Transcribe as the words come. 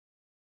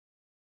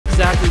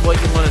exactly what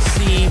you want to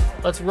see.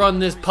 Let's run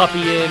this puppy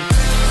in.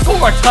 Score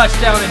a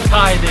touchdown and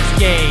tie this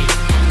game.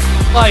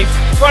 Life,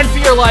 run for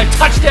your life,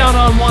 touchdown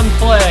on one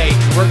play.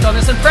 Worked on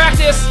this in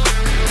practice.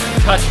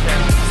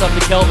 Touchdown. It's up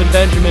to Kelvin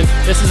Benjamin.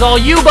 This is all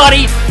you,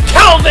 buddy.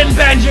 Kelvin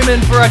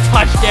Benjamin for a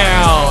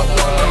touchdown.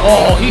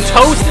 Oh, he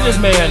toasted his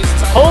man.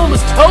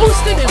 Holmes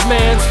toasted his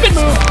man. Spin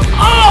move.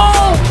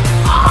 Oh!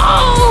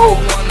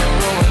 Oh!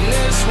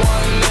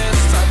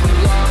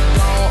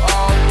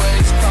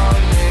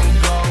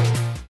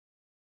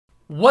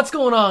 What's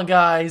going on,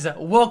 guys?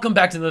 Welcome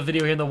back to another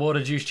video here in the World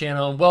of Juice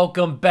channel, and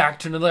welcome back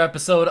to another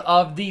episode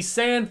of the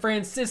San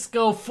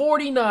Francisco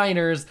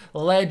 49ers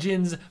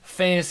Legends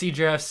Fantasy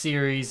Draft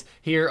Series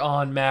here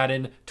on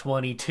Madden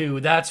 22.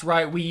 That's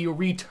right, we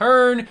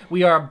return.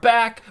 We are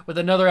back with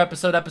another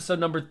episode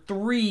number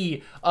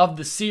 3 of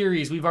the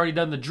series. We've already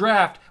done the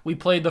draft. We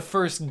played the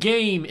first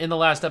game in the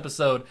last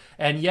episode,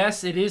 and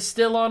yes, it is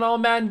still on all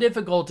Madden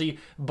difficulty,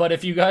 but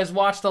if you guys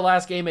watched the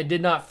last game, it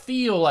did not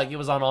feel like it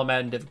was on all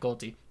Madden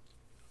difficulty.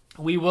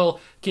 We will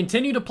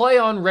continue to play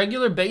on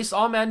regular base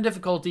all Madden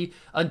difficulty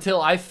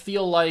until I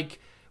feel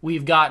like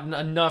we've gotten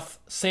enough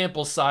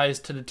sample size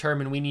to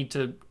determine we need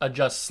to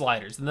adjust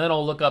sliders. And then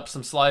I'll look up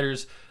some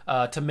sliders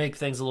to make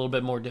things a little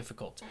bit more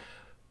difficult.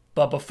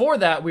 But before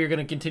that, we're going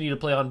to continue to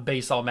play on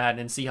base all Madden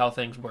and see how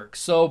things work.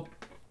 So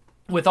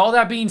with all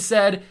that being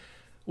said,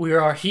 we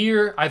are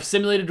here. I've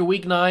simulated to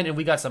week 9, and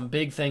we got some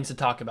big things to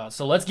talk about.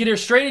 So let's get here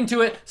straight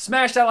into it.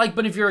 Smash that like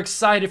button if you're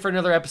excited for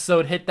another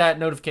episode. Hit that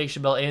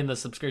notification bell and the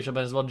subscription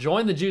button as well.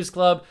 Join the Juice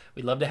Club.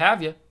 We'd love to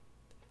have you.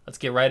 Let's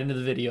get right into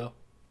the video.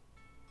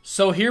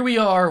 So here we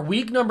are,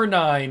 week number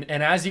 9,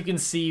 and as you can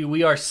see,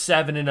 we are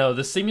 7-0.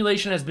 The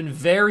simulation has been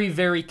very,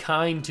 very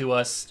kind to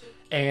us,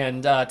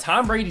 and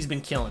Tom Brady's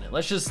been killing it.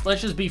 Let's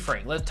just be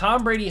frank.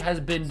 Tom Brady has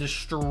been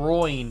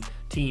destroying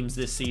teams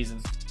this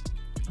season.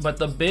 But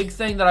the big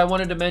thing that I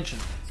wanted to mention,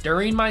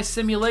 during my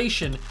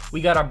simulation, we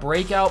got a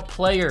breakout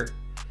player.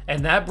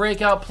 And that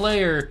breakout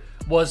player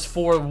was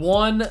for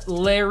one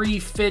Larry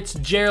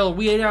Fitzgerald.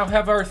 We now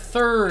have our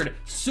third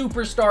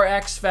superstar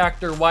X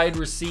Factor wide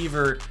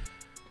receiver.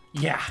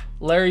 Yeah,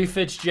 Larry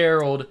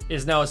Fitzgerald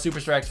is now a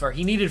superstar X Factor.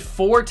 He needed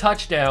 4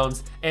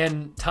 touchdowns,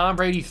 and Tom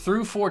Brady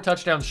threw 4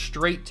 touchdowns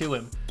straight to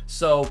him.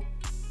 So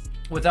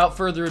without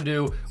further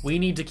ado, we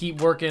need to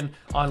keep working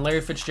on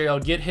Larry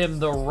Fitzgerald, get him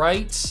the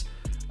right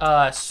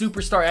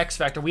superstar X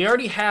Factor. We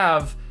already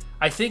have,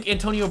 I think,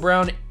 Antonio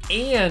Brown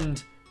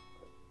and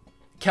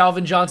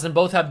Calvin Johnson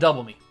both have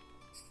double me.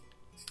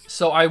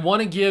 So I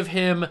want to give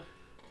him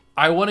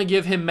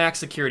max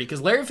security because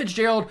Larry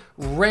Fitzgerald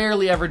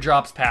rarely ever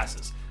drops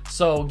passes.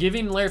 So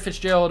giving Larry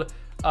Fitzgerald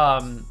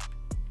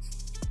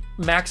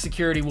max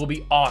security will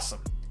be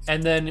awesome.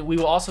 And then we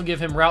will also give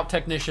him route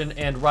technician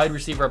and wide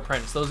receiver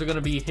apprentice. Those are going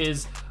to be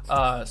his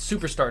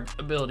superstar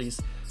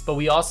abilities. But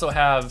we also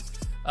have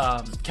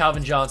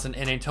Calvin Johnson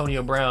and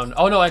Antonio Brown.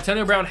 Oh no,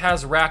 Antonio Brown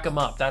has rack 'em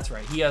up. That's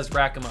right, he has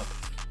rack 'em up.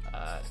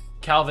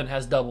 Calvin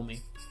has double me.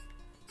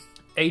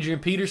 Adrian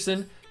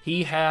Peterson,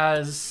 he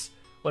has,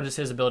 what is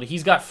his ability?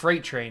 He's got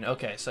freight train.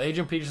 Okay, so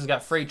Adrian Peterson's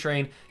got freight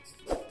train.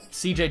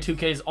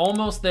 CJ2K is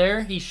almost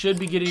there. He should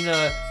be getting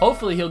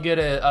hopefully he'll get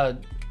a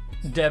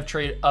dev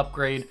trade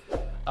upgrade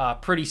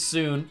pretty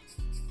soon.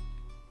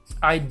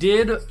 I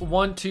did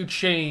want to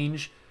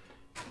change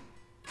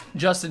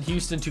Justin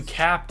Houston to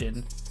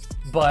captain,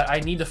 but I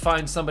need to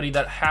find somebody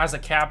that has a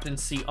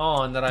captaincy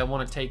on that I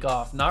want to take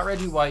off. Not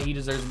Reggie White, he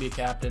deserves to be a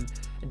captain.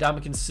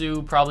 Ndamukong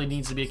Suh probably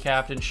needs to be a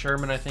captain.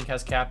 Sherman, I think,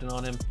 has captain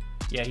on him.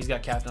 Yeah, he's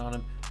got captain on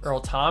him.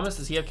 Earl Thomas,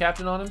 does he have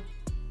captain on him?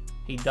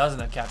 He doesn't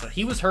have captain.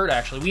 He was hurt,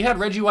 actually. We had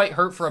Reggie White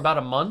hurt for about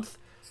a month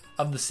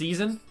of the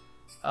season.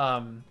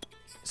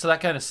 So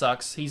that kind of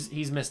sucks.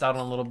 He's missed out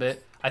on a little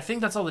bit. I think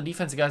that's all the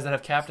defensive guys that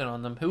have captain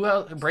on them. Who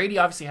else? Brady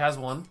obviously has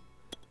one.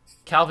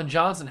 Calvin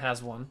Johnson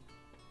has one.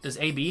 Does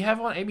AB have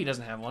one? AB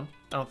doesn't have one.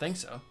 I don't think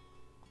so.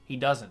 He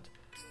doesn't.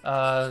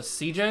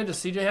 CJ, does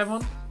CJ have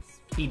one?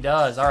 He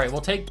does. All right,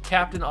 we'll take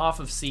captain off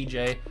of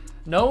CJ.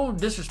 No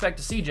disrespect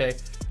to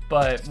CJ,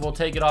 but we'll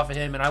take it off of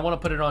him, and I want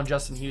to put it on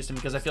Justin Houston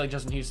because I feel like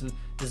Justin Houston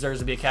deserves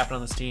to be a captain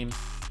on this team.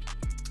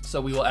 So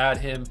we will add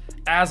him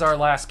as our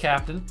last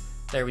captain.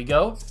 There we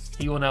go.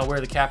 He will now wear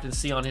the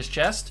captaincy on his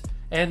chest.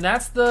 And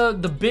that's the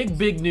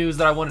big news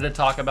that I wanted to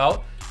talk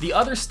about. The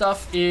other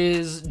stuff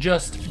is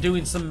just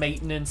doing some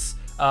maintenance.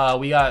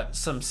 We got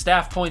some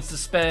staff points to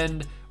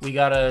spend. We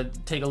got to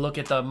take a look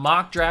at the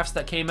mock drafts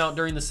that came out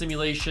during the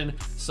simulation.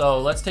 So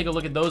let's take a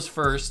look at those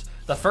first.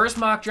 The first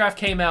mock draft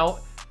came out,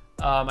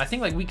 I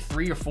think like week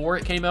 3 or 4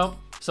 it came out.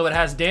 So it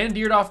has Dan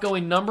Dierdorf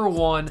going number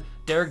 1,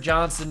 Derek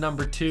Johnson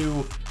number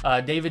 2,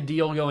 David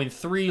Deal going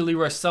 3,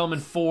 Leroy Selman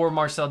 4,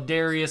 Marcel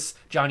Darius,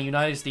 Johnny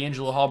Unitas,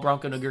 D'Angelo Hall,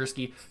 Bronco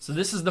Nagurski. So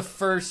this is the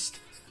first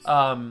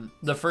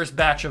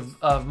batch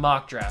of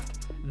mock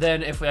draft.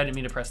 Then I didn't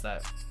mean to press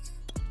that.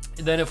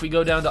 Then if we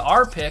go down to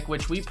our pick,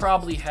 which we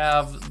probably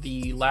have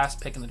the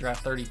last pick in the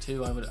draft,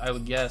 32, I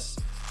would guess.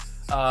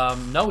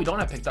 No, we don't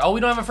have pick. Oh, we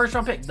don't have a first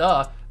round pick.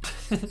 Duh.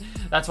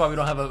 That's why we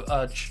don't have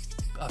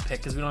pick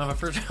because we don't have a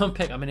first round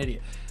pick. I'm an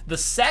idiot. The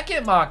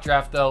second mock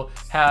draft, though,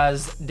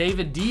 has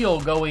David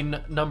Deal going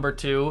number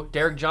 2,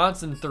 Derek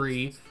Johnson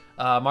 3,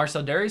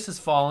 Marcel Darius has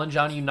fallen,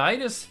 Johnny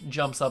Unitas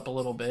jumps up a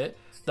little bit.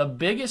 The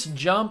biggest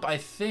jump, I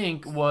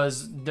think,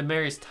 was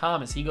Demarius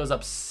Thomas. He goes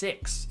up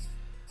 6.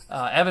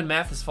 Evan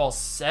Mathis falls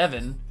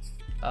 7.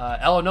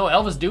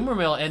 Elvis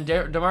Dumermill and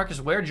DeMarcus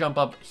Ware jump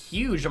up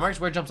huge. DeMarcus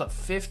Ware jumps up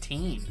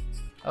 15.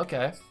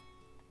 Okay.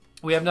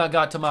 We have not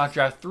got to mock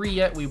draft 3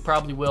 yet. We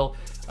probably will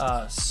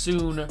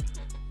soon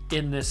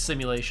in this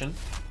simulation.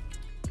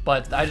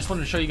 But I just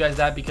wanted to show you guys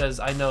that because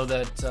I know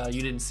that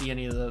you didn't see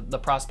any of the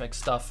prospect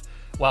stuff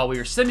while we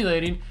were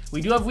simulating.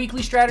 We do have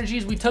weekly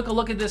strategies. We took a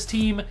look at this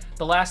team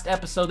the last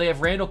episode. They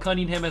have Randall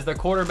Cunningham as their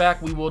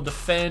quarterback. We will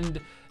defend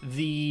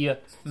the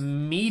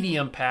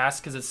medium pass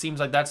because it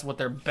seems like that's what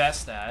they're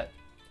best at.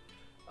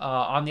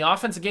 On the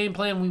offensive game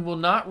plan, we will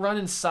not run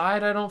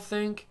inside, I don't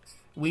think.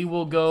 We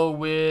will go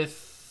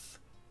with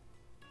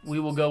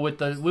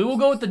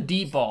the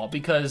deep ball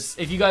because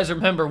if you guys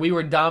remember, we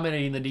were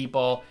dominating the deep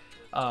ball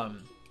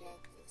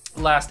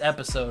last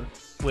episode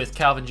with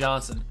Calvin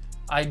Johnson.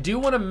 I do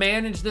want to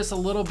manage this a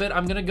little bit.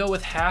 I'm going to go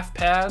with half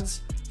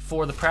pads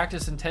for the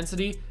practice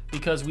intensity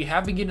because we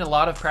have been getting a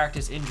lot of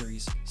practice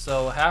injuries.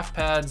 So half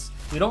pads,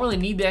 we don't really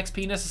need the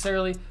XP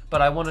necessarily,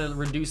 but I want to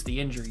reduce the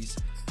injuries.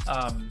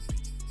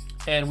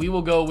 And we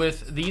will go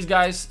with these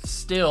guys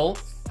still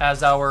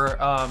as our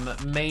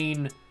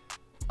main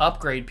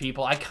upgrade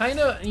people. I kind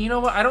of, you know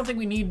what? I don't think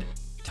we need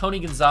Tony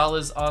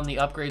Gonzalez on the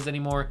upgrades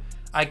anymore.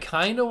 I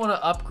kind of want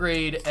to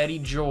upgrade Eddie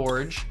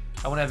George.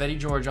 I want to have Eddie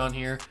George on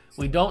here.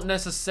 We don't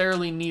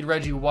necessarily need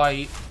Reggie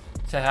White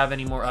to have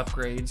any more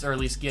upgrades, or at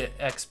least get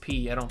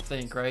XP, I don't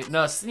think, right?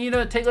 No, let's take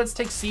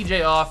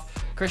CJ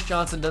off. Chris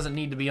Johnson doesn't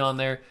need to be on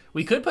there.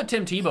 We could put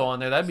Tim Tebow on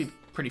there. That'd be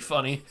pretty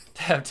funny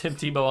to have Tim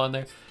Tebow on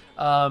there.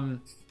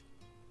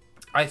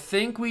 I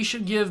think we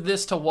should give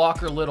this to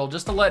Walker Little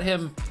just to let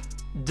him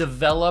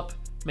develop.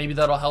 Maybe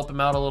that'll help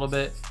him out a little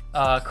bit.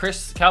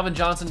 Calvin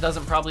Johnson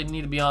doesn't probably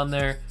need to be on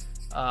there.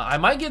 I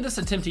might give this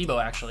to Tim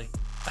Tebow, actually.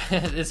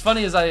 As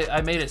funny as I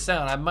made it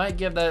sound, I might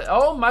give that.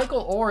 Oh,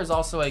 Michael Orr is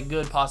also a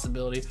good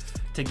possibility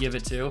to give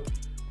it to.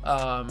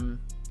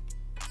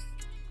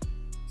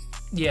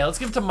 Yeah, let's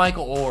give it to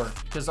Michael Orr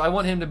because I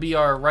want him to be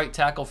our right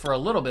tackle for a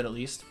little bit at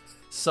least.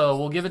 So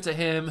we'll give it to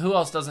him. Who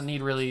else doesn't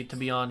need really to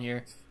be on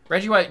here?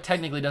 Reggie White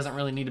technically doesn't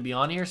really need to be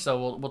on here,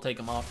 so we'll take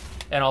him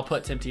off. And I'll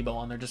put Tim Tebow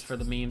on there just for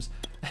the memes.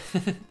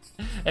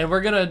 And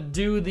we're going to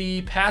do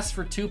the pass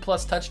for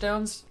 2+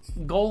 touchdowns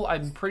goal,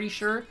 I'm pretty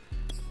sure.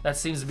 That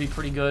seems to be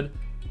pretty good.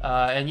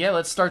 And yeah,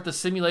 let's start the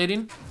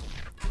simulating.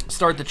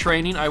 Start the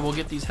training. I will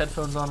get these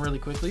headphones on really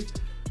quickly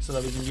so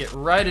that we can get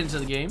right into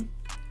the game.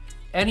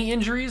 Any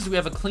injuries? We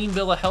have a clean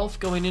bill of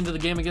health going into the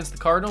game against the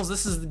Cardinals.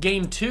 This is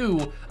game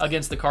 2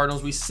 against the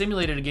Cardinals. We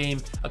simulated a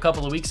game a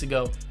couple of weeks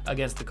ago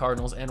against the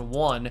Cardinals and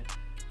won.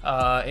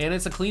 And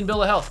it's a clean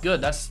bill of health. Good.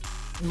 That's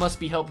must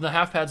be helping. The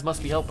half pads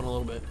must be helping a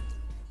little bit.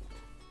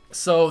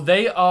 So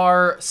they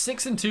are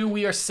 6-2.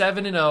 We are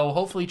 7-0.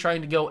 Hopefully trying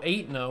to go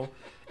 8-0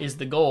 is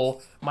the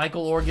goal.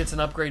 Michael Orr gets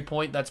an upgrade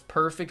point. That's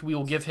perfect. We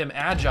will give him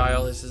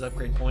Agile as his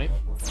upgrade point.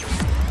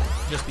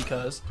 Just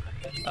because.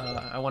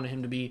 I wanted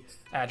him to be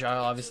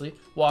agile, obviously.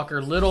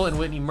 Walker Little and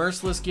Whitney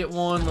Merciless get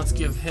one. Let's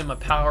give him a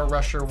Power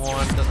Rusher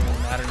one. Doesn't really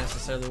matter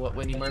necessarily what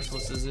Whitney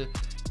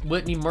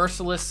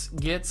Merciless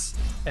gets.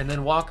 And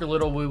then Walker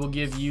Little, we will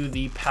give you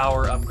the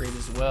Power upgrade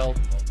as well.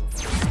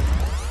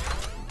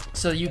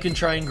 So you can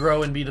try and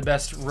grow and be the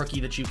best rookie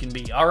that you can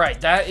be. All right,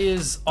 that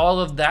is all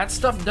of that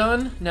stuff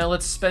done. Now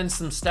let's spend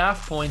some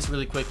staff points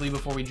really quickly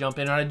before we jump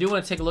in. And I do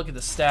want to take a look at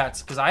the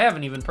stats because I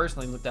haven't even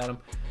personally looked at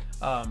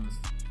them.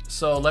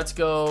 So let's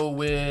go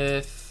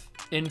with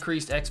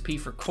increased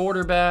XP for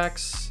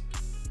quarterbacks.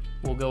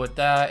 We'll go with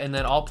that. And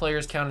then all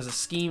players count as a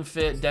scheme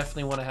fit.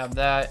 Definitely want to have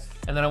that.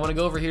 And then I want to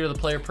go over here to the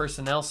player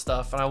personnel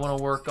stuff. And I want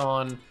to work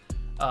on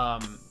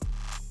this.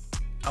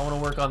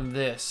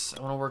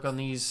 I want to work on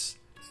these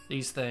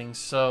things.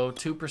 So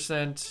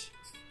 2%.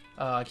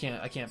 I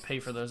can't pay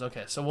for those.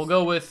 Okay, so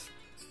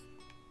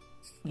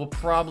we'll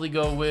probably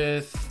go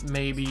with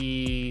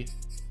maybe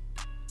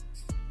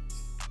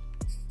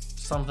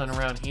something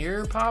around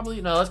here,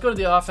 probably. No, let's go to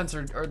the offense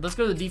or let's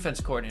go to the defense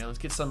coordinator. Let's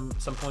get some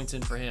points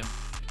in for him.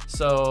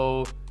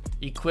 So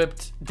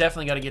equipped,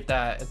 definitely got to get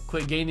that.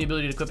 Gain the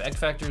ability to equip X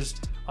factors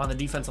on the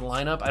defensive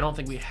lineup. I don't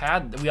think we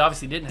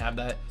obviously didn't have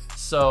that.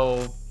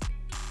 So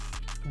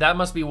that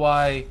must be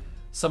why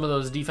some of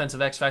those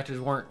defensive X factors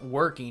weren't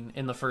working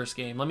in the first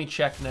game. Let me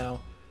check now.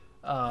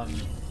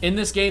 In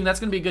this game, that's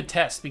going to be a good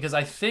test because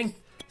I think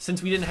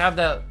since we didn't have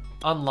that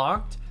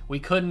unlocked, we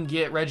couldn't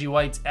get Reggie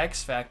White's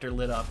X factor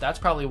lit up. That's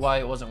probably why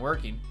it wasn't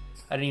working.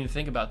 I didn't even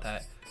think about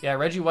that. Yeah,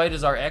 Reggie White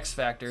is our X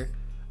factor.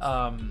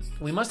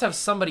 We must have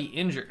somebody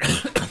injured.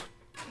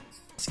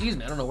 Excuse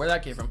me, I don't know where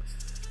that came from.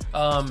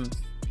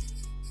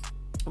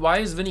 Why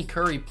is Vinny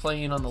Curry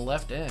playing on the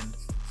left end?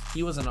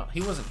 He wasn't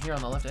here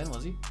on the left end,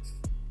 was he?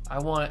 I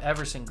want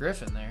Everson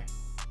Griffin there.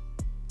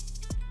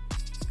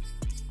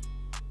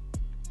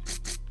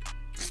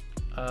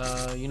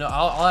 You know,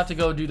 I'll have to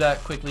go do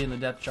that quickly in the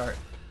depth chart.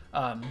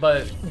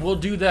 But we'll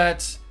do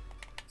that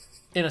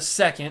in a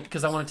second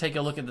because I want to take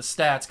a look at the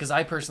stats because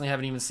I personally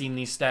haven't even seen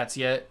these stats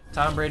yet.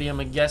 Tom Brady, I'm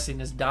guessing,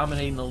 is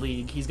dominating the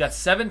league. He's got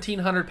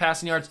 1,700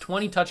 passing yards,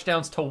 20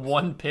 touchdowns to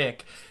 1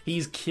 pick.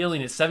 He's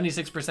killing it.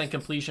 76%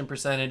 completion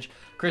percentage.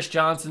 Chris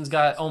Johnson's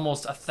got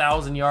almost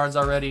 1,000 yards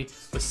already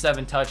with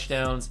 7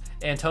 touchdowns.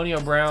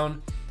 Antonio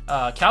Brown.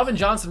 Calvin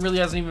Johnson really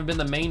hasn't even been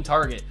the main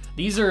target.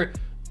 He's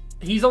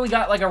only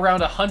got like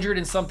around 100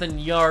 and something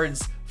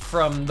yards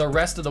from the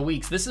rest of the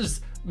weeks. This is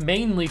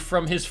mainly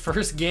from his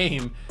first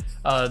game.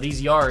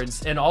 These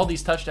yards and all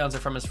these touchdowns are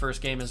from his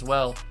first game as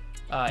well.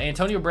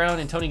 Antonio Brown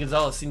and Tony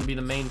Gonzalez seem to be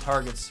the main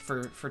targets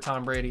for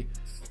Tom Brady.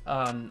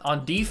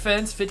 On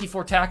defense,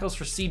 54 tackles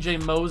for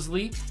CJ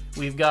Mosley.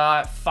 We've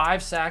got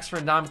 5 sacks for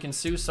Ndamukong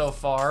Suh so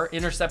far.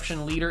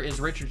 Interception leader is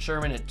Richard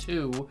Sherman at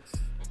 2.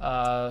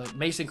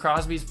 Mason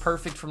Crosby's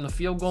perfect from the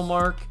field goal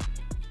mark.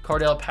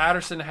 Cordell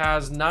Patterson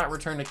has not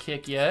returned a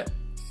kick yet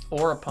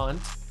or a punt.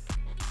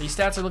 These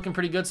stats are looking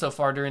pretty good so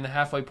far during the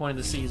halfway point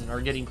of the season,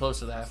 or getting close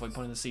to the halfway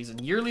point of the season.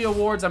 Yearly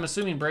awards, I'm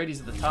assuming Brady's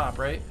at the top,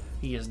 right?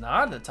 He is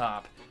not at the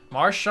top.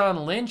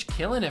 Marshawn Lynch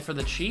killing it for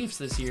the Chiefs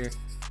this year.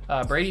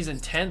 Brady's in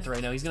 10th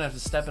right now. He's gonna have to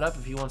step it up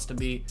if he wants to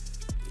be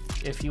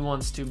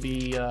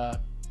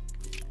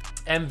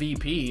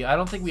MVP. I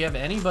don't think we have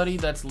anybody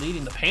that's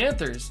leading. The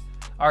Panthers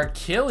are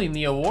killing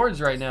the awards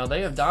right now.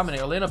 They have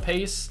dominated. Orlando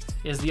Pace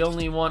is the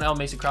only one. Oh,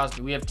 Mason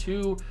Crosby. We have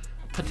 2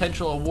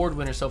 potential award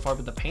winners so far,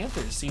 but the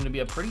Panthers seem to be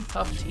a pretty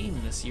tough team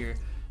this year.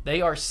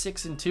 They are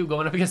 6-2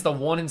 going up against the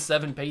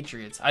 1-7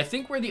 Patriots. I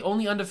think we're the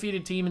only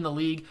undefeated team in the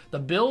league. The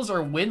Bills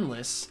are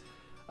winless.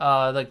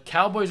 The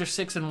Cowboys are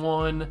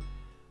 6-1.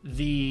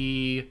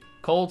 The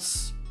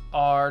Colts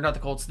are not the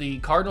Colts. The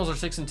Cardinals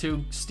are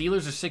 6-2.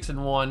 Steelers are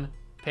 6-1.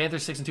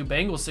 Panthers 6-2.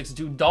 Bengals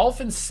 6-2.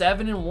 Dolphins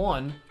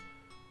 7-1.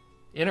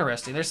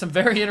 Interesting. There's some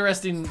very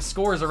interesting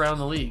scores around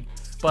the league.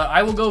 But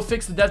I will go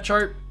fix the depth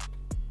chart.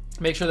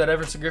 Make sure that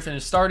Everson Griffin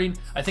is starting.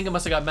 I think it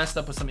must have got messed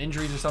up with some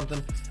injuries or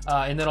something.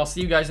 And then I'll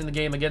see you guys in the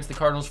game against the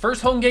Cardinals.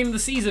 First home game of the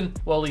season.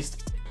 Well, at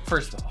least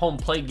first home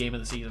played game of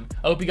the season.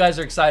 I hope you guys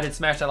are excited.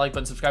 Smash that like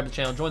button, subscribe to the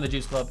channel, join the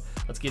Juice Club.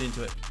 Let's get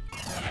into it.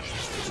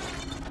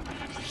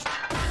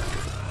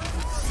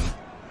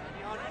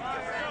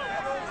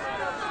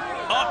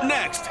 Up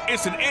next,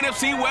 it's an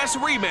NFC West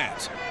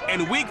rematch.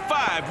 In Week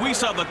 5, we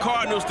saw the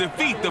Cardinals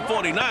defeat the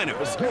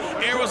 49ers.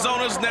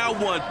 Arizona's now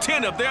won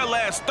 10 of their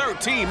last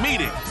 13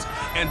 meetings,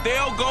 and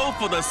they'll go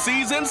for the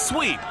season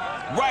sweep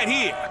right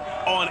here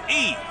on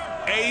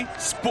EA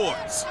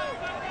Sports.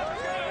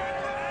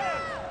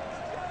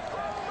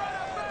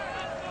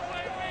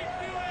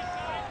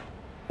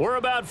 We're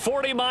about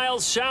 40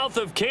 miles south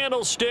of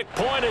Candlestick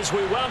Point as we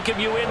welcome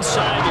you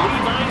inside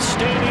Levi's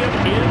Stadium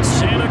in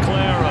Santa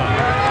Clara.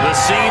 The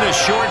scene a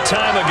short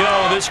time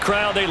ago. This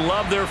crowd, they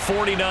love their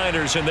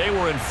 49ers, and they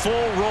were in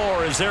full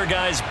roar as their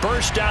guys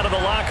burst out of the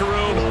locker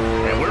room.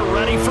 And we're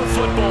ready for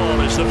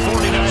football as the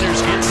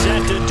 49ers get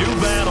set to do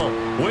battle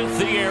with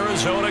the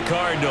Arizona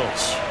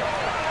Cardinals.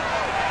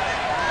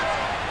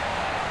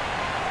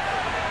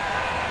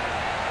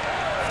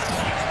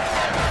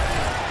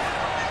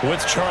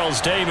 With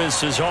Charles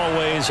Davis, as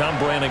always, I'm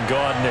Brandon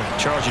Gaudin.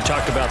 Charles, you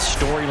talked about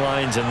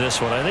storylines in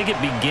this one. I think it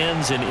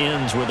begins and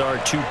ends with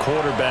our 2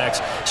 quarterbacks,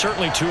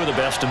 certainly 2 of the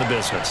best in the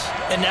business.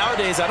 And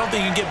nowadays, I don't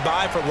think you can get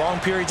by for long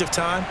periods of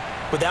time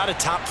without a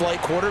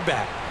top-flight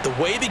quarterback. The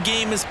way the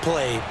game is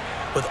played,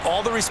 with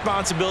all the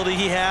responsibility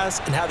he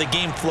has and how the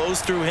game flows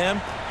through him,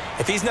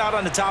 if he's not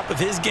on the top of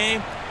his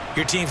game,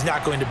 your team's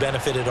not going to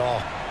benefit at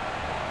all.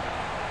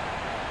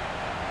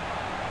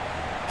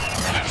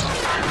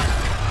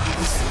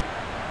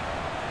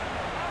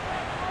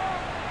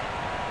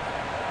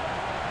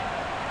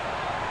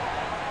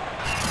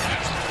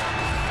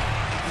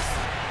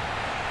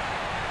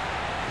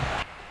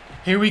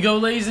 Here we go,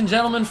 ladies and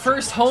gentlemen.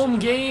 First home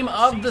game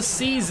of the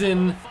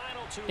season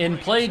in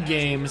played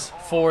games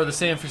for the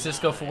San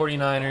Francisco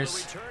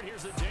 49ers.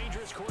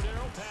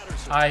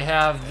 I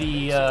have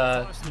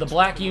the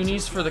black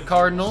unis for the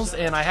Cardinals,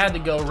 and I had to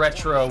go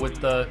retro with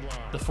the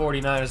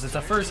 49ers. It's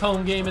the first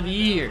home game of the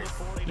year.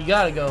 You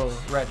gotta go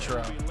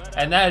retro.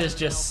 And that is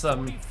just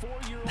some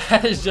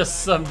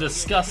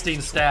disgusting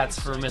stats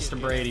for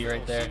Mr. Brady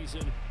right there.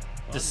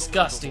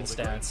 Disgusting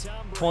stats.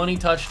 20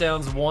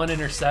 touchdowns, 1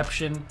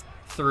 interception.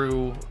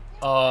 Through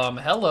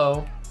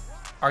hello,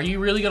 are you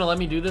really gonna let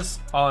me do this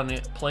on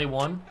play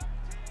 1?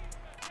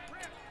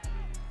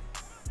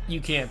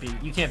 You can't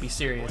be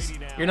serious.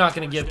 You're not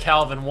gonna give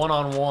Calvin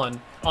one-on-one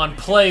on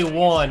play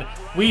 1.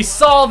 We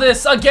saw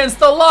this against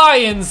the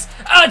Lions.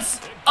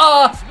 It's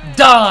a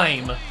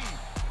dime.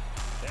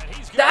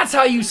 That's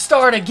how you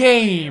start a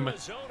game.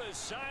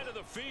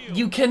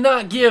 You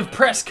cannot give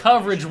press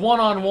coverage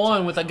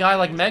one-on-one with a guy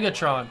like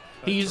Megatron.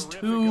 He's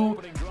too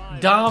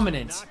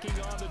dominant.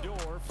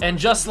 And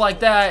just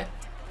like that,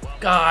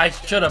 God, I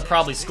should have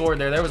probably scored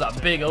there. There was a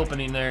big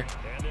opening there.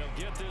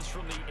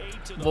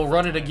 We'll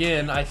run it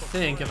again, I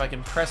think, if I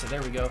can press it.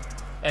 There we go.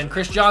 And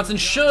Chris Johnson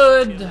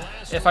should,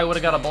 if I would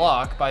have got a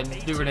block by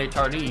Duvernay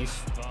Tardif.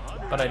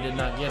 but I did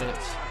not get it.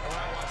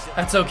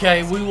 That's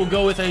okay. We will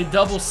go with a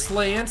double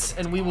slant,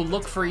 and we will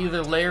look for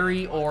either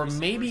Larry or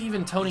maybe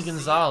even Tony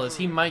Gonzalez.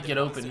 He might get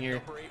open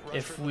here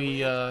if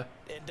we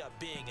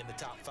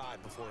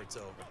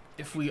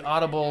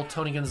audible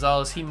Tony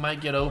Gonzalez. He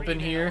might get open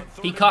here.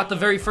 He caught the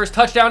very first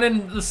touchdown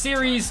in the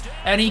series,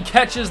 and he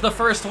catches the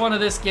first one of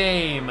this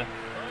game.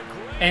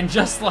 And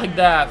just like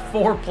that,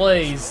 4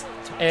 plays,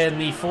 and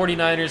the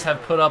 49ers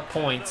have put up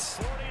points.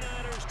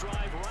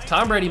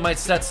 Tom Brady might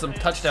set some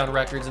touchdown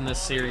records in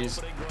this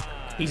series.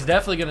 He's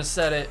definitely going to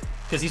set it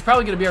because he's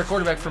probably going to be our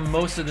quarterback for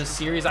most of this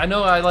series. I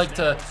know I like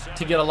to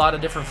get a lot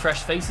of different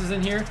fresh faces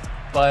in here,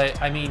 but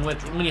I mean,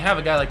 when you have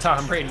a guy like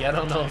Tom Brady, I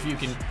don't know if you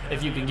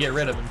can get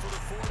rid of him.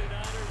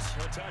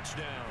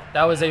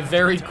 That was a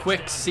very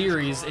quick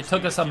series. It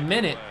took us a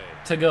minute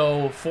to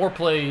go 4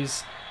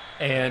 plays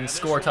and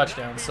score a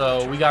touchdown.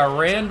 So we got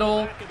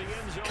Randall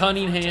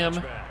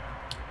Cunningham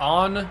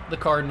on the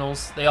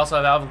Cardinals. They also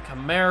have Alvin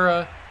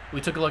Kamara.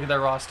 We took a look at their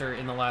roster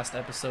in the last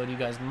episode. You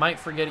guys might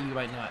forget it, you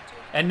might not.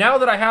 And now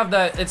that I have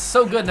that, it's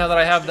so good now that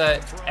I have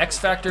that X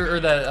factor, or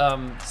that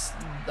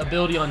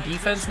ability on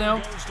defense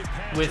now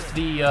with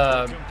the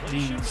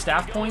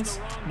staff points.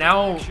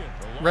 Now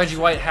Reggie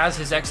White has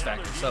his X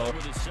factor, so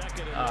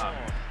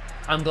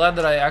I'm glad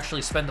that I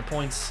actually spent the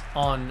points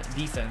on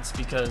defense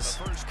because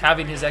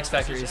having his X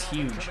factor is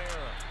huge.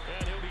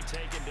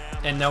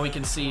 And now we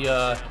can see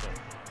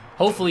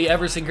hopefully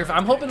Everson Griffin.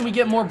 I'm hoping we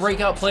get more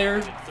breakout player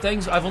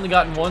things. I've only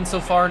gotten one so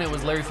far, and it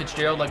was Larry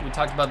Fitzgerald, like we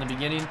talked about in the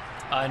beginning,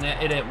 and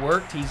it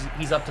worked.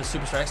 He's up to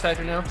Superstar X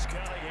Factor now.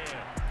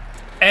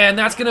 And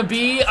that's going to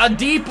be a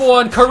deep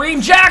one.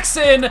 Kareem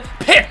Jackson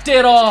picked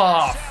it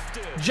off.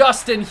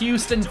 Justin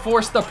Houston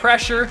forced the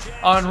pressure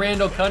on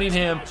Randall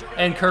Cunningham,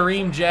 and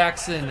Kareem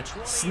Jackson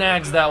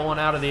snags that one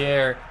out of the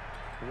air.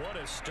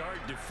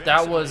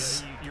 That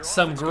was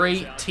some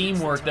great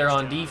teamwork there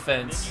on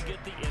defense.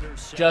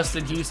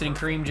 Justin Houston and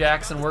Kareem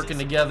Jackson working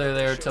together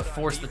there to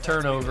force the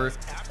turnover.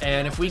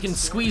 And if we can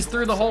squeeze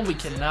through the hole, we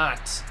cannot.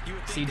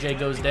 CJ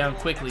goes down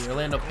quickly.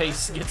 Orlando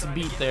Pace gets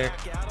beat there.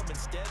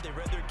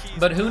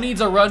 But who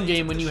needs a run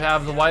game when you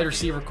have the wide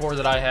receiver core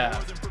that I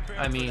have?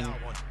 I mean,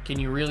 can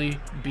you really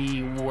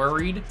be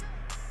worried?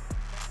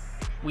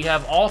 We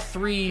have all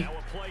 3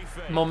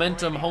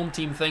 momentum home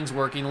team things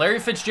working. Larry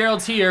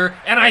Fitzgerald's here,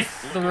 and I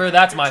threw.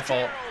 That's my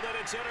fault.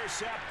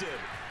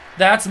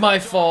 That's my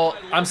fault.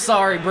 I'm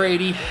sorry,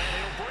 Brady.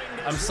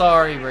 I'm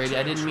sorry, Brady.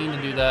 I didn't mean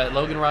to do that.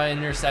 Logan Ryan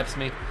intercepts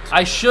me.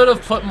 I should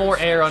have put more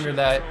air under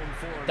that.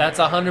 That's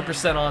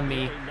 100% on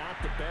me.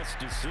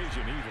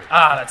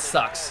 Ah, that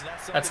sucks.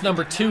 That's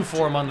number 2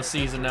 for him on the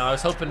season now. I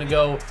was hoping to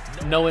go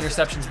no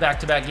interceptions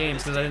back-to-back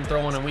games because I didn't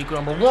throw one in week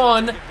number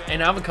 1,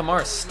 and Alvin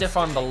Kamara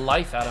stiff-armed the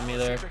life out of me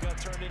there.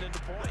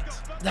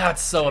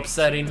 That's so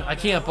upsetting. I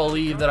can't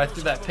believe that I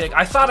threw that pick.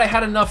 I thought I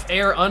had enough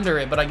air under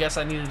it, but I guess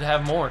I needed to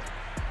have more.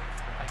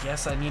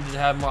 Obviously, I needed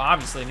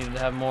to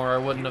have more, or I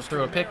wouldn't have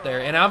threw a pick there.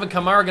 And Alvin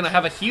Kamara going to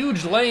have a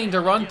huge lane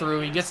to run through.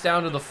 He gets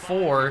down to the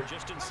 4.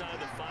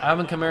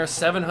 Alvin Kamara,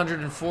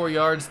 704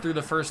 yards through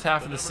the first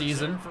half of the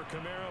season.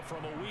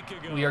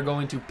 We are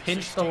going to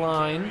pinch the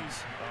line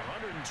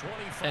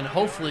and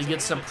hopefully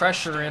get some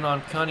pressure in on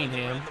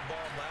Cunningham.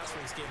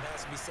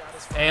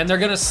 And they're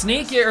going to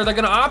sneak it, or they're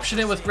going to option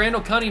it with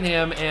Randall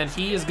Cunningham, and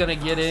he is going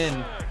to get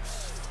in.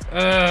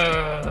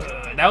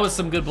 That was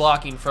some good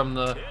blocking from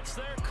the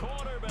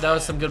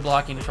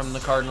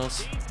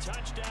Cardinals.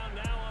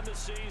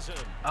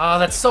 Oh,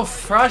 that's so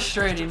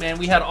frustrating, man.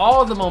 We had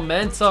all the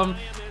momentum.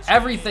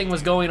 Everything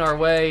was going our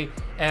way,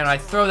 and I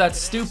throw that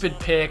stupid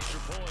pick.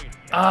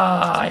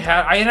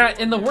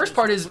 And the worst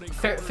part is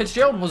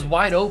Fitzgerald was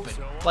wide open.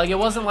 Like, it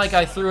wasn't like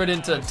I threw it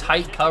into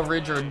tight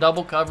coverage or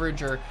double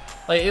coverage, or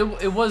like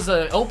it was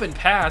an open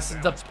pass.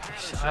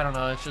 I don't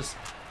know. It's just,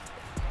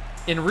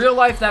 in real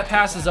life that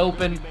pass is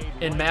open.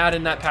 In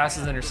Madden that pass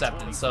is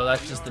intercepted. So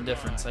that's just the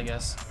difference, I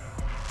guess.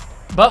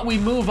 But we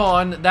move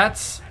on.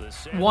 That's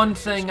one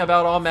thing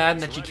about all Madden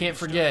that you can't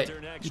forget.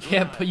 You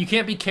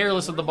can't be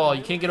careless with the ball.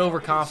 You can't get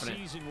overconfident.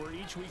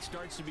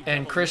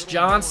 And Chris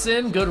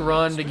Johnson, good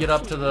run to get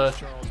up to the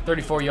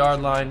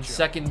 34-yard line.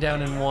 2nd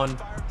down and 1.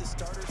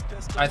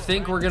 I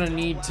think we're gonna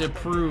need to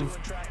prove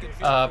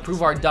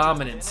our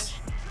dominance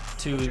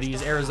to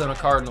these Arizona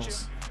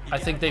Cardinals. I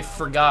think they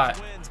forgot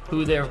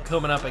who they're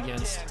coming up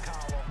against.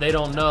 They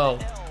don't know.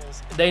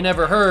 They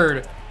never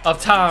heard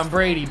of Tom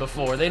Brady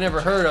before. They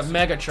never heard of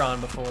Megatron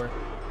before.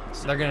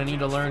 So they're going to need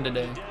to learn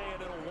today.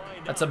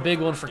 That's a big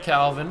one for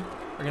Calvin.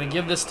 We're going to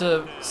give this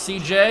to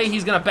CJ.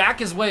 He's going to back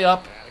his way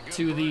up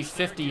to the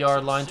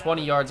 50-yard line,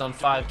 20 yards on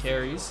 5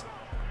 carries.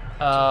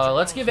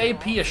 Let's give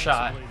AP a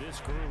shot.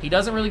 He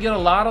doesn't really get a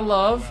lot of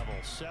love,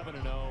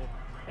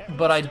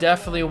 but I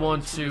definitely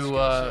want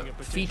to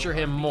feature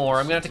him more.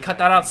 I'm going to have to cut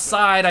that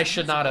outside. I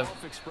should not have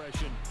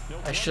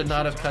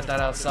cut that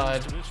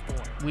outside.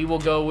 We will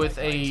go with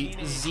a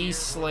Z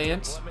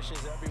slant.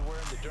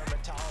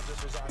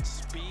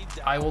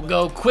 I will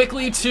go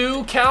quickly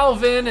to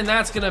Calvin, and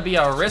that's going to be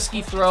a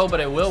risky throw, but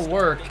it will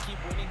work.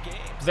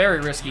 Very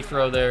risky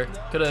throw there.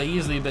 Could have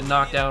easily been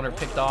knocked down or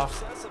picked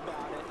off.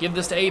 Give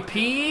this to AP.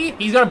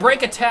 He's going to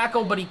break a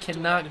tackle, but he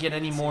cannot get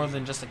any more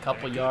than just a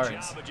couple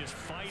yards.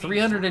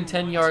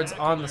 310 yards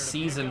on the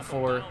season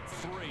for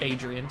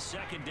Adrian.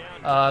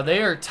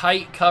 They are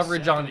tight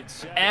coverage on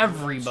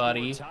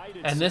everybody,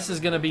 and this is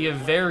going to be a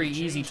very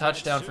easy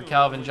touchdown for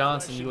Calvin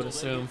Johnson, you would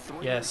assume.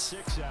 Yes.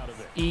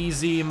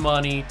 Easy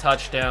money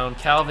touchdown.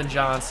 Calvin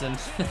Johnson.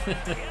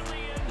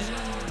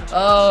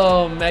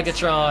 Oh,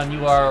 Megatron,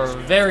 you are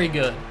very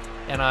good,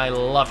 and I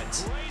love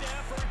it.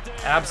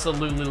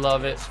 Absolutely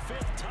love it.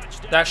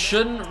 That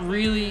should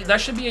be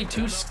a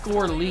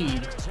 2-score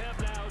lead,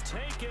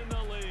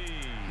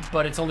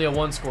 but it's only a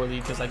 1-score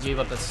lead because I gave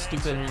up a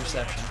stupid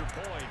interception.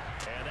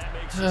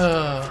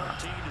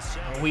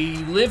 We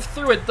live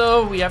through it,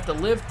 though. We have to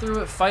live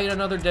through it, fight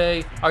another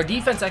day. Our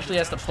defense actually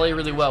has to play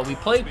really well.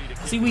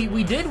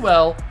 We did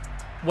well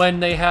when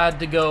they had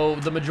to go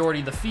the majority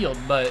of the field,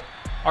 but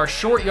our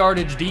short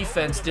yardage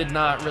defense did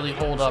not really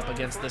hold up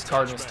against this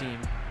Cardinals team.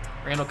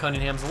 Randall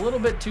Cunningham's a little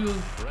bit too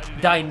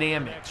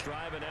dynamic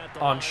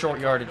on short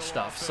yardage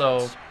stuff.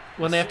 So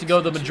when they have to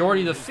go the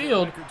majority of the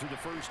field,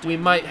 we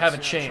might have a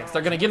chance.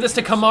 They're going to give this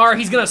to Kamara.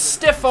 He's going to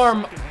stiff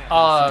arm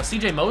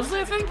CJ Mosley,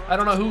 I think? I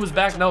don't know who was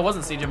back. No, it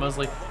wasn't CJ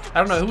Mosley. I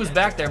don't know who was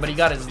back there, but he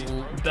got his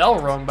bell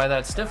rung by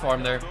that stiff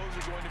arm there.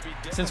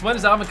 Since when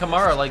is Alvin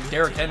Kamara like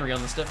Derrick Henry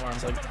on the stiff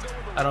arms? Like,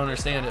 I don't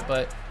understand it,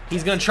 but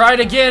he's going to try it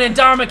again, and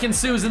Dominican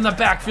Sue's in the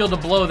backfield to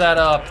blow that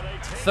up.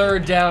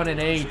 3rd down and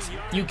 8.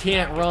 You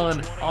can't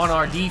run on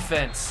our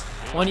defense.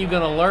 When are you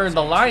going to learn?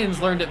 The Lions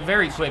learned it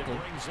very quickly.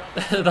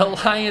 The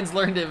Lions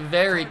learned it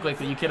very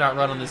quickly. You cannot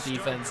run on this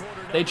defense.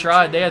 They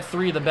tried. They had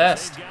 3 of the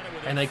best,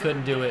 and they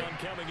couldn't do it.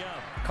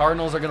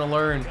 Cardinals are going to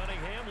learn.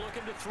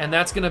 And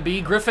that's going to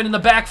be Griffin in the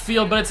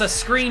backfield, but it's a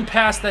screen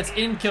pass that's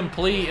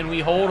incomplete, and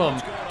we hold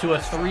them to a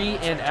 3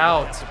 and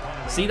out.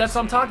 See, that's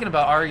what I'm talking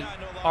about.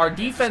 Our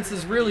defense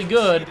is really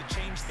good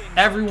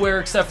everywhere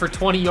except for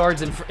 20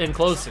 yards and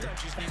closer.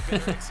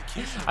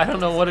 I don't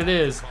know what it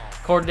is.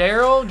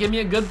 Cordero, give me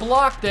a good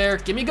block there.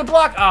 Give me a good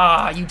block.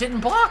 Ah, you didn't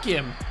block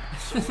him.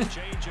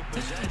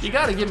 You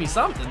got to give me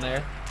something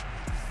there.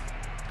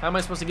 How am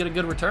I supposed to get a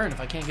good return if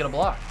I can't get a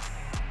block?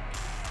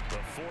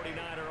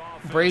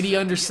 Brady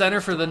under center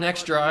for the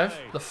next drive,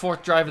 the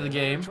 4th drive of the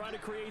game.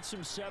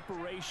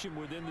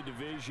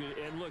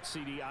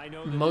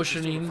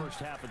 Motioning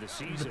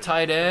the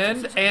tight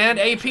end, and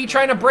AP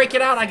trying to break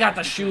it out. I got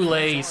the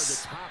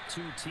shoelace.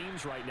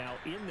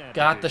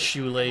 Got the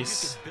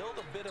shoelace.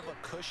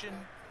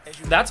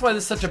 That's why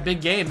this is such a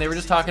big game. They were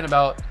just talking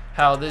about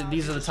how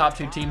these are the top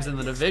 2 teams in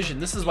the division.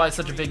 This is why it's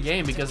such a big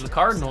game, because the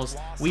Cardinals,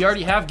 we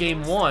already have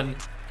game 1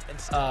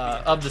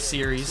 of the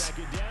series.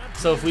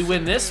 So if we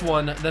win this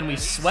one, then we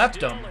swept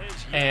them.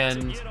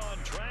 And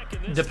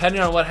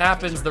depending on what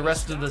happens the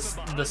rest of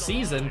the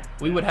season,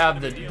 we would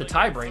have the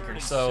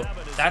tiebreaker. So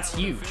that's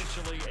huge.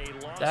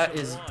 That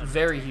is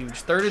very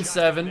huge. 3rd and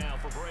 7.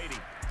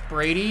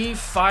 Brady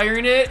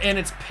firing it, and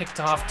it's picked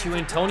off to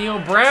Antonio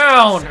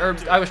Brown. Or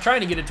I was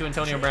trying to get it to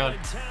Antonio Brown.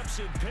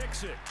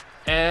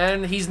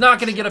 And he's not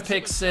going to get a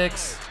pick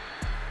 6.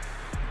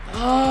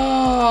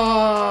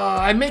 Oh,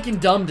 I'm making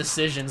dumb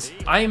decisions.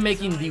 I am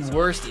making the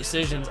worst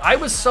decisions. I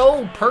was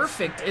so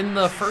perfect in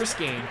the first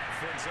game.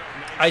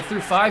 I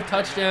threw 5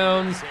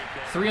 touchdowns,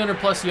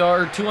 300+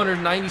 yards,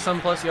 290-some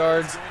plus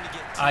yards.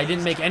 I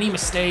didn't make any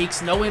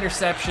mistakes, no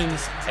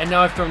interceptions, and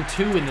now I've thrown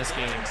 2 in this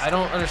game. I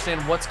don't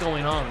understand what's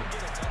going on.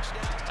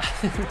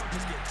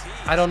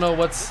 I don't know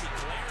what's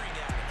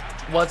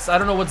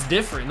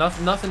different.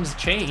 Nothing's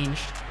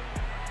changed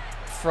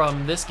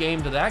from this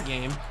game to that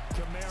game.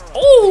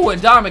 Oh,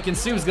 and Dominican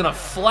Sue's going to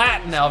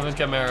flatten Alvin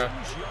Kamara.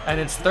 And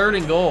it's 3rd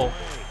and goal.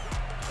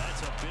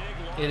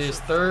 It is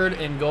 3rd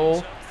and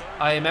goal.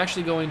 I am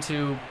actually going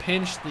to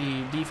pinch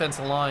the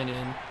defensive line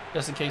in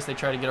just in case they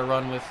try to get a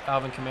run with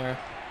Alvin Kamara.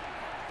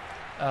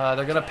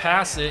 They're going to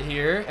pass it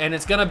here, and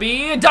it's going to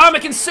be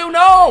Dominican Sue.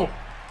 No!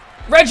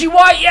 Reggie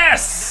White,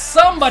 yes!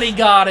 Somebody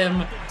got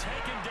him.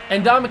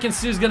 And Dominican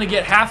Sue's going to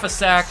get half a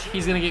sack.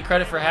 He's going to get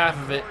credit for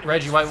half of it.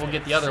 Reggie White will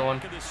get the other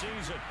one.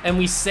 And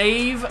we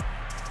save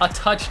a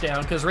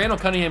touchdown because Randall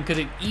Cunningham could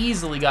have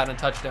easily gotten a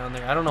touchdown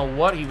there. I don't know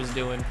what he was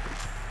doing.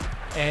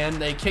 And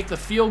they kick the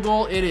field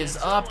goal. It is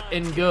up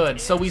and good.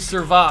 So we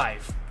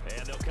survive.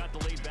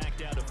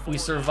 We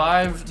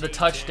survived the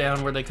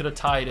touchdown where they could have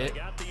tied it.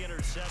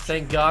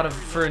 Thank God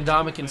for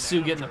Dominican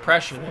Sue getting the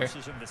pressure there.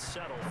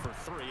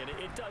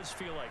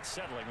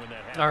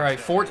 All right,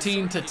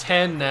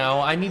 14-10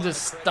 now. I need to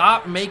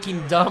stop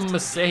making dumb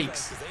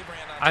mistakes.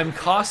 I'm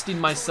costing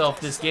myself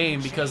this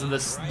game because of the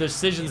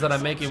decisions that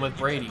I'm making with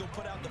Brady.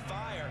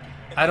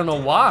 I don't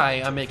know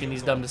why I'm making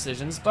these dumb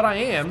decisions, but I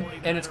am,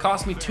 and it's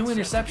cost me 2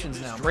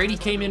 interceptions now. Brady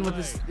came in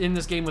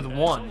this game with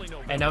 1,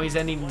 and now he's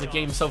ending the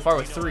game so far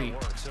with 3.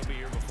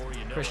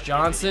 Chris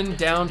Johnson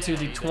down to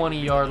the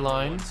 20-yard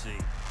line.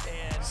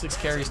 6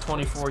 carries,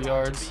 24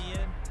 yards.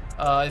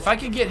 If I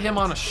could get him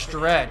on a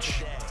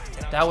stretch,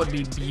 that would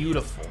be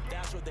beautiful.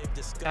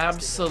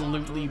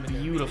 Absolutely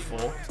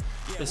beautiful.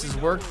 This has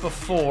worked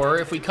before.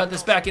 If we cut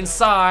this back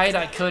inside,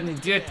 I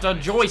couldn't get the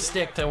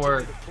joystick to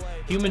work.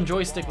 Human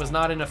joystick was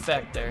not in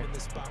effect there.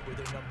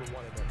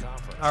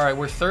 All right,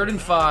 we're 3rd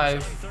and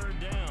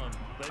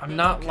 5. I'm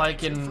not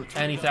liking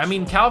anything. I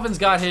mean, Calvin's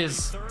got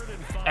his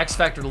X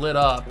Factor lit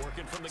up,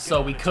 so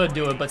we could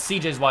do it, but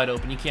CJ's wide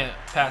open. You can't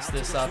pass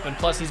this up. And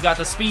plus, he's got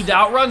the speed to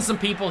outrun some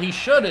people. He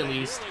should at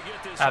least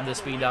have the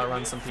speed to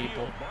outrun some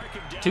people.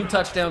 2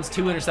 touchdowns,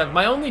 2 interceptions.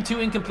 My only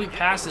 2 incomplete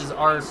passes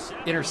are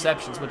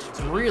interceptions, which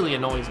really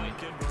annoys me.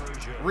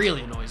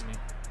 Really annoys me.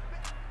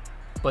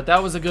 But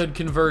that was a good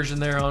conversion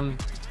there on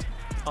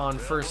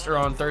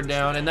 3rd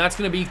down, and that's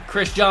going to be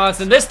Chris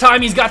Johnson. This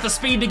time he's got the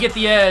speed to get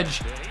the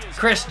edge.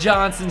 Chris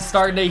Johnson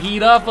starting to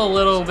heat up a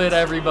little bit,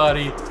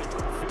 everybody.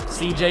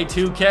 CJ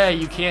 2K,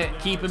 you can't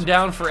keep him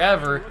down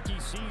forever.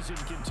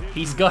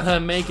 He's going to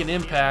make an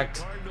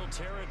impact.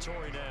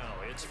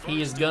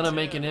 He is going to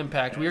make an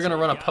impact. We're going to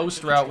run a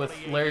post route with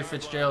Larry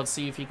Fitzgerald,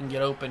 see if he can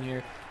get open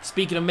here.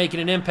 Speaking of making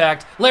an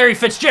impact, Larry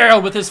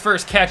Fitzgerald with his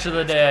first catch of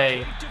the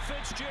day.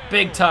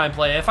 Big time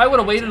play. If I would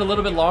have waited a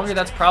little bit longer,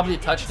 that's probably a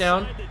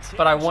touchdown,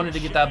 but I wanted to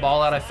get that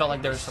ball out. I felt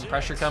like there was some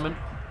pressure coming.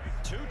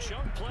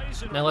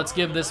 Now let's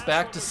give this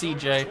back to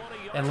CJ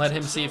and let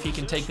him see if he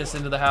can take this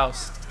into the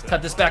house.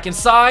 Cut this back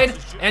inside,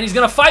 and he's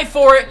going to fight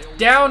for it.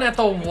 Down at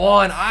the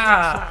 1.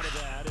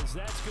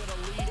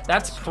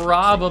 That's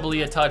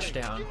probably a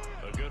touchdown.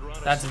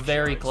 That's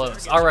very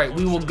close. All right,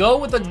 we will go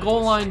with a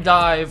goal line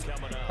dive,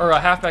 or a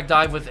halfback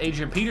dive with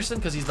Adrian Peterson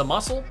because he's the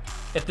muscle.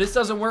 If this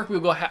doesn't work, we'll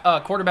go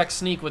quarterback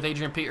sneak with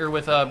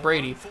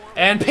Brady.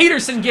 And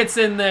Peterson gets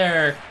in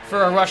there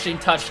for a rushing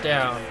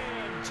touchdown.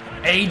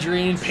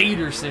 Adrian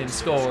Peterson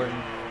scoring.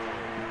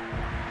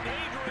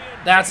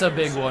 That's a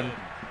big one.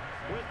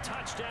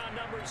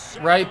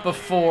 Right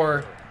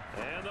before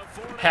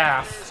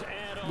half,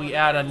 we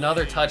add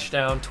another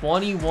touchdown.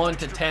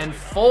 21-10,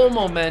 full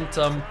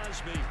momentum.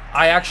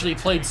 I actually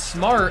played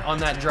smart on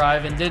that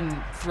drive and didn't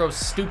throw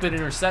stupid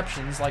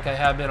interceptions like I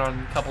have been on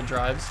a couple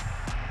drives.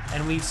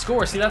 And we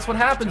score. See, that's what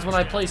happens when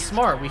I play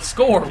smart. We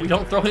score. We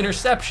don't throw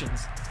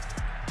interceptions.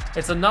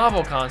 It's a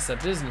novel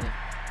concept, isn't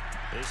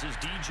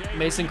it?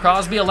 Mason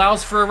Crosby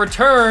allows for a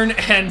return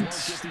and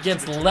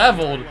gets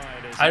leveled.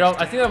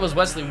 I think that was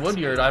Wesley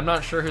Woodyard. I'm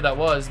not sure who that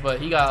was,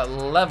 but he got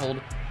leveled.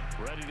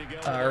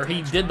 Or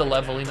he did the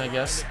leveling, I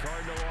guess.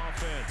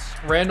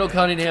 Randall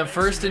Cunningham,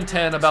 1st and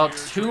 10, about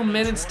 2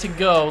 minutes to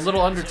go, a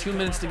little under 2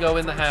 minutes to go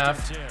in the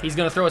half. He's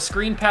going to throw a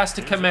screen pass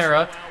to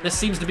Kamara. This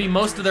seems to be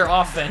most of their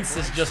offense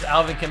is just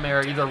Alvin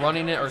Kamara, either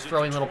running it or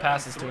throwing little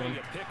passes to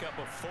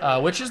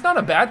him. Which is not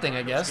a bad thing,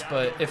 I guess,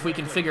 but if we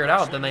can figure it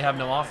out, then they have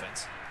no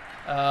offense.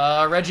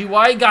 Reggie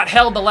White got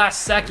held the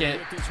last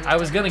second. I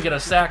was going to get a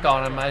sack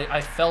on him.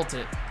 I felt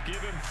it.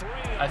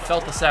 I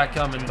felt the sack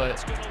coming,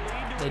 but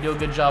they do a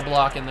good job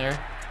blocking there.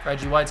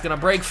 Reggie White's going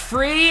to break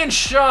free, and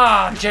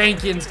Shaw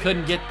Jenkins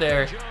couldn't get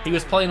there. He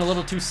was playing a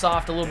little too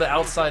soft, a little bit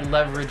outside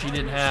leverage he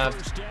didn't have.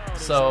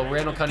 So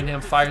Randall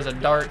Cunningham fires a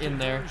dart in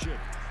there.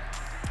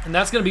 And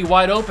that's going to be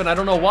wide open. I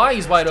don't know why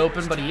he's wide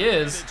open, but he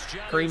is.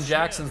 Kareem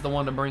Jackson's the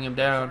one to bring him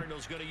down.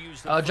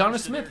 Jonnu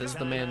Smith is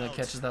the man that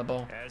catches that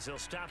ball.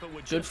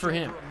 Good for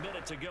him.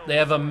 They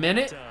have a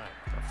minute,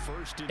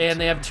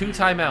 and they have 2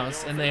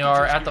 timeouts, and they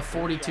are at the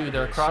 42.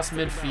 They're across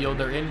midfield.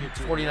 They're in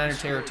 49er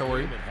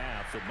territory.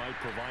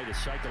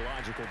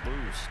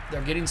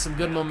 They're getting some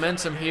good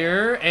momentum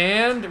here,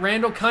 and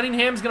Randall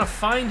Cunningham's going to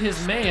find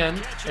his man.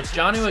 It's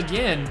Jonnu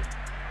again.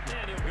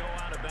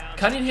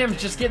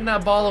 Cunningham's just getting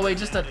that ball away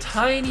just a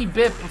tiny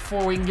bit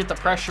before we can get the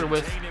pressure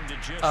with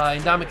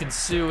Ndamukong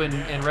Suh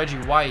and Reggie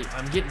White.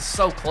 I'm getting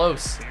so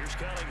close.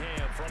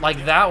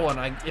 Like that one.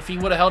 If he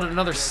would have held it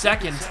another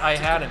second, I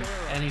had him.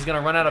 And he's going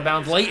to run out of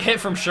bounds. Late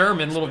hit from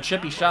Sherman, little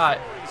chippy shot.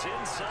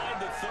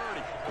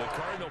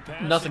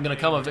 Nothing going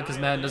to come of it because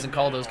Madden doesn't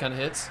call those kind of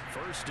hits.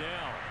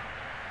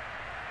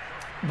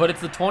 But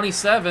it's the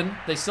 27.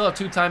 They still have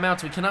 2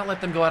 timeouts. We cannot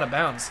let them go out of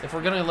bounds. If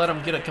we're going to let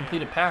them get a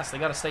completed pass, they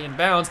got to stay in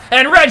bounds.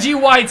 And Reggie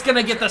White's going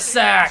to get the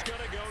sack.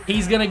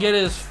 He's going to get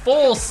his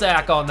full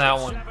sack on that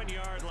one.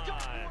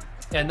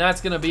 And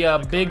that's going to be a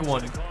big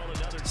one.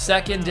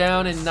 2nd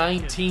down and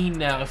 19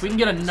 now. If we can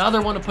get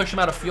another one to push them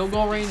out of field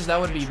goal range,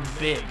 that would be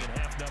big.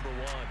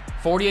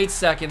 48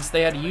 seconds.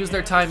 They had to use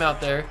their timeout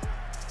there.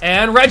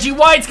 And Reggie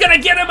White's going to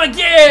get him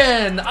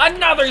again.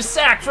 Another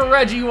sack for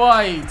Reggie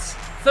White.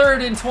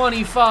 3rd and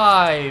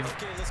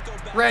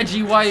 25.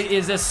 Reggie White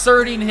is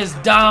asserting his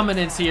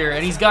dominance here,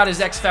 and he's got his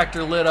X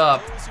Factor lit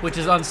up, which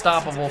is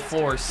unstoppable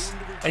force.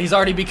 And he's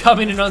already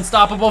becoming an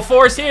unstoppable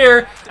force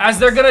here as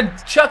they're going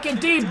to chuck it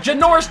deep.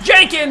 Janoris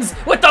Jenkins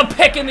with the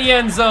pick in the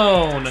end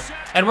zone.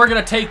 And we're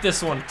going to take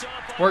this one.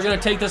 We're going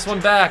to take this one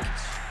back.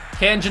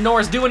 Can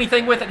Janoris do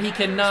anything with it? He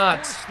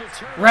cannot.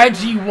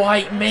 Reggie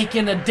White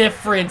making a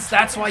difference.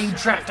 That's why you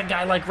draft a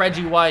guy like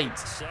Reggie White.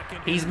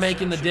 He's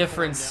making the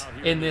difference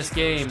in this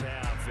game.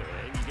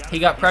 He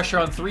got pressure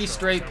on 3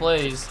 straight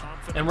plays.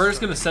 And we're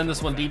just going to send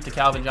this one deep to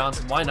Calvin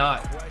Johnson. Why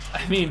not?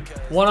 I mean,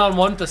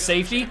 one-on-one to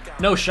safety?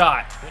 No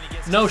shot.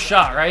 No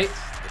shot, right?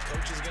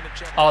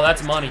 Oh,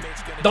 that's money.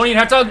 Don't even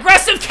have to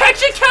aggressive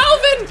catch it,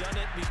 Calvin!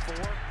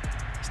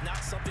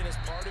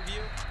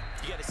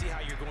 You got to see how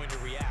you're going to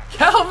react.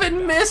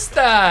 Calvin missed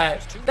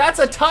that. That's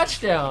a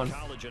touchdown.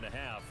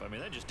 I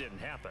mean, that just didn't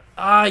happen.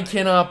 I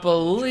cannot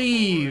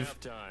believe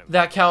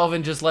that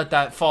Calvin just let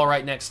that fall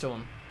right next to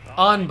him.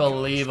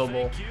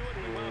 Unbelievable.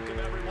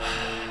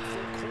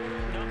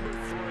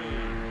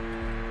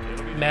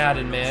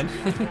 Madden, man.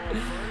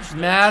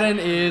 Madden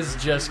is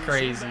just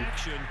crazy.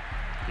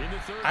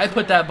 I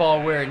put that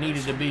ball where it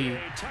needed to be.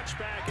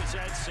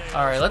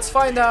 All right, let's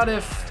find out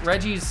if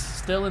Reggie's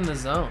still in the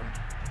zone.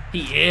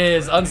 He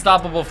is.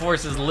 Unstoppable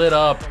Force is lit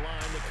up.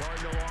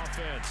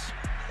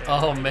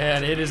 Oh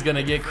man, it is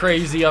gonna get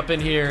crazy up in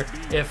here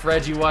if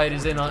Reggie White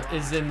is in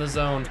the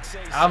zone.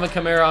 Alvin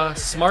Kamara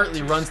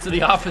smartly runs to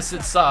the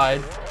opposite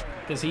side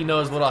because he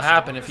knows what'll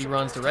happen if he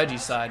runs to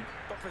Reggie's side.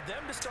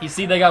 You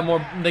see, they got more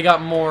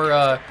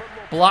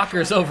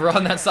blockers over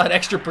on that side,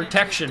 extra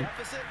protection.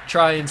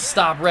 Try and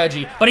stop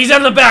Reggie, but he's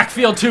out of the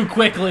backfield too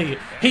quickly.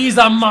 He's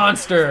a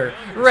monster,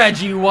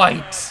 Reggie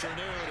White.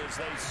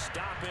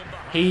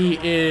 He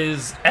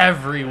is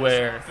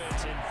everywhere.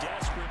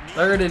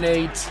 3rd and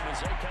 8,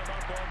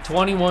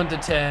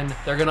 21-10.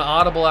 They're gonna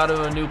audible out of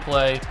a new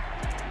play,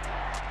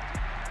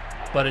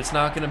 but it's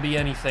not gonna be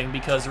anything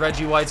because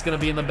Reggie White's gonna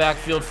be in the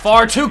backfield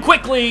far too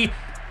quickly.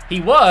 He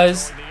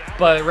was,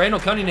 but Randall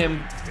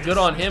Cunningham, good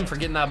on him for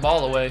getting that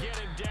ball away.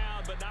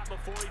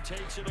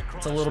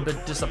 It's a little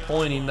bit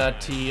disappointing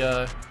that he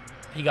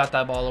got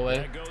that ball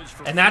away,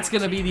 and that's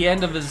going to be the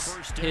end of his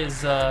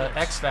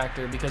X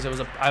factor because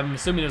I'm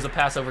assuming it was a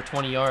pass over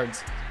 20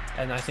 yards,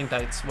 and I think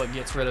that's what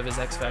gets rid of his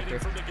X factor.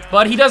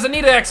 But he doesn't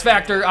need an X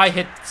factor. I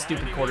hit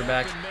stupid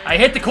quarterback. I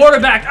hit the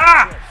quarterback.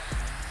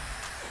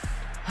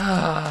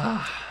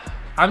 Ah!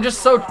 I'm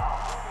just so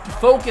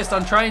focused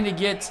on trying to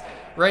get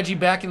Reggie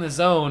back in the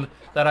zone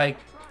that I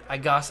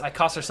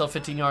cost ourselves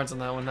 15 yards on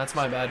that one. That's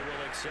my bad.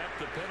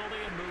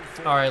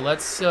 All right,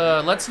 let's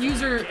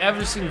use her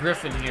Everson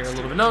Griffin here a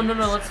little bit. No.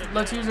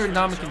 Let's use her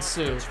Ndamukong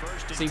Suh.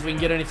 See if we can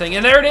get anything.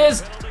 And there it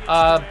is.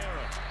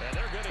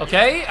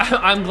 Okay,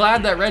 I'm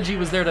glad that Reggie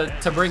was there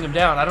to bring him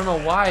down. I don't know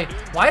why.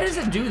 Why does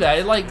it do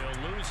that?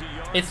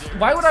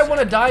 Why would I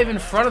want to dive in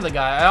front of the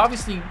guy? I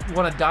obviously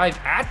want to dive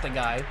at the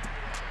guy,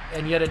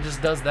 and yet it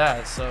just does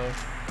that. So,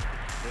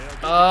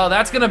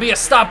 that's gonna be a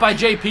stop by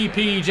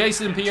JPP,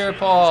 Jason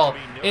Pierre-Paul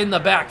in the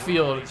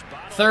backfield.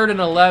 3rd and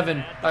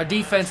 11. Our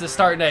defense is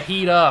starting to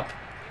heat up,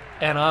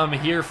 and I'm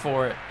here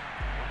for it.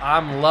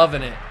 I'm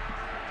loving it.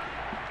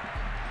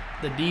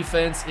 The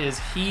defense is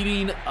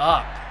heating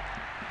up.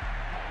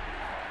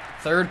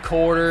 3rd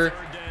quarter.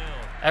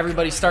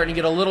 Everybody's starting to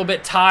get a little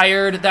bit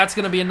tired. That's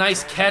going to be a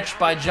nice catch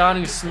by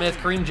Jonnu Smith.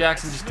 Kareem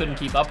Jackson just couldn't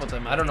keep up with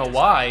him. I don't know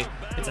why.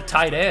 It's a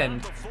tight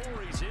end.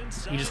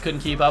 He just couldn't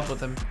keep up with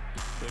him.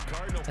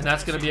 And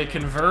that's going to be a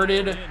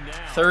converted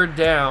 3rd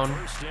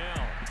down.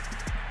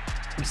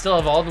 We still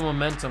have all the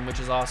momentum, which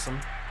is awesome.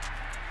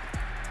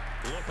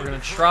 We're going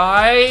to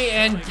try,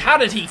 and how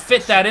did he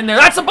fit that in there?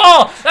 That's a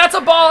ball! That's a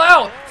ball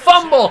out!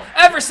 Fumble!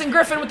 Everson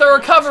Griffin with the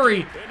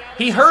recovery.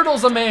 He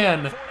hurdles a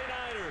man.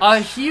 A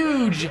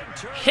huge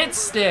hit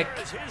stick,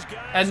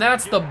 and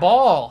that's the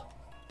ball.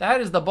 That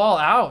is the ball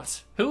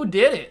out. Who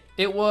did it?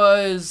 It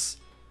was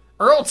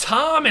Earl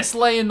Thomas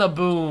laying the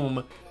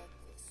boom.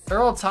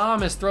 Earl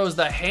Thomas throws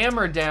the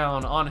hammer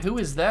down on, who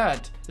is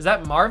that? Is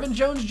that Marvin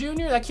Jones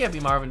Jr.? That can't be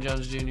Marvin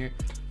Jones Jr.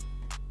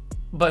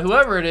 But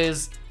whoever it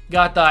is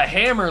got the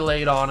hammer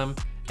laid on him,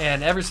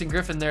 and Everson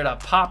Griffin there to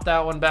pop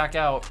that one back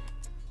out.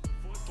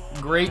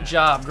 Great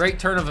job. Great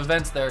turn of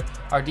events there.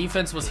 Our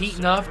defense was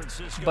heating up,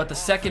 but the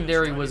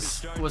secondary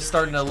was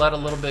starting to let a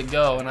little bit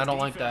go, and I don't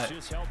like that.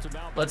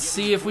 Let's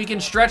see if we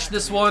can stretch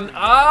this one.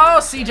 Oh,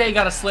 CJ, you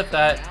got to slip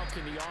that.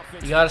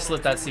 You got to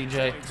slip that,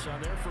 CJ.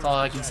 That's all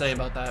I can say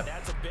about that.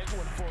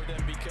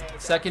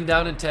 2nd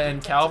down and 10.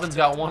 Calvin's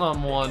got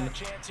one-on-one.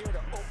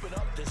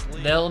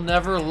 They'll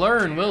never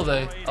learn, will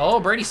they?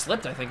 Oh, Brady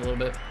slipped, I think, a little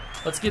bit.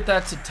 Let's get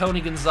that to Tony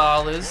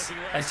Gonzalez.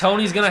 And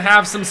Tony's going to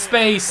have some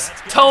space.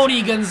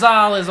 Tony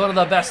Gonzalez, one of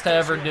the best to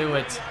ever do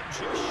it.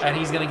 And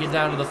he's going to get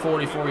down to the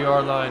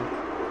 44-yard line.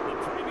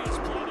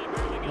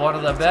 One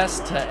of the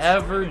best to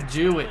ever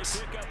do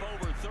it.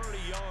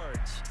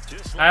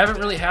 I haven't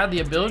really had the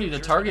ability to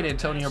target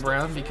Antonio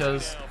Brown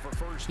because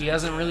he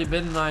hasn't really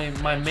been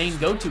my main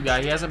go-to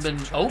guy. He hasn't been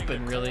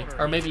open, really.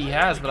 Or maybe he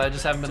has, but I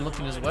just haven't been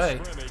looking his way.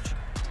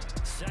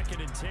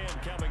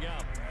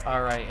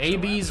 All right,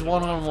 AB's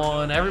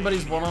one-on-one.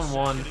 Everybody's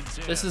one-on-one.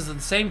 This is the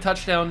same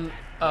touchdown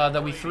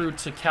that we threw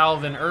to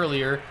Calvin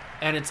earlier,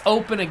 and it's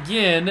open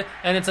again,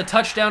 and it's a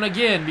touchdown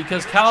again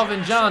because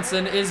Calvin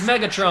Johnson is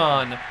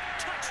Megatron.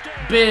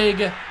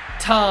 Big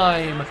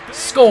time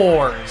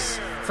scores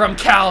from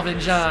Calvin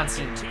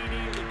Johnson.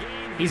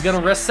 He's going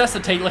to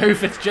resuscitate Larry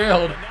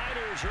Fitzgerald.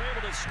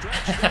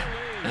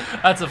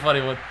 That's a funny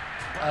one.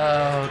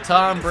 Oh,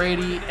 Tom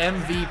Brady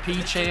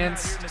MVP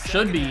chants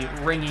should be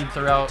ringing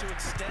throughout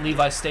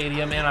Levi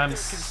Stadium, and I'm.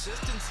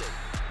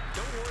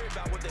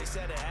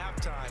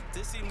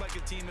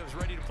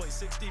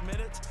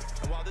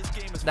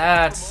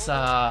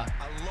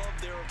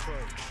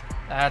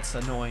 That's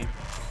annoying.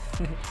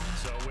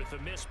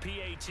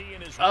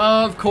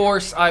 Of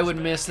course, I would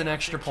miss an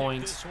extra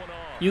point.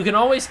 You can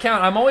always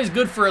count. I'm always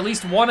good for at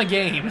least one a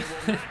game.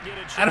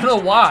 I don't know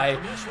why.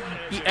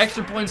 The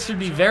extra points should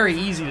be very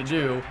easy to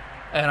do,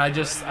 and I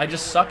just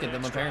suck at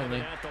them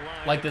apparently.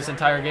 Like this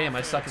entire game,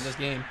 I suck at this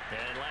game.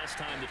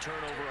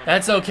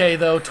 That's okay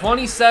though.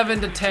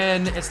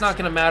 27-10. It's not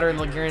going to matter in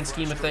the grand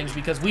scheme of things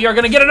because we are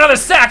going to get another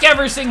sack.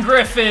 Everson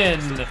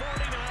Griffin.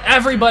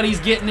 Everybody's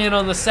getting in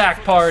on the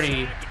sack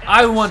party.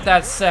 I want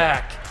that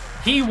sack.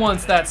 He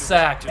wants that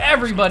sack.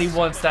 Everybody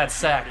wants that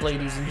sack,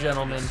 ladies and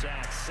gentlemen.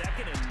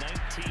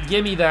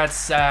 Give me that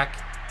sack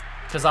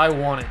because I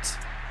want it.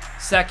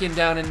 2nd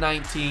down and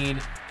 19.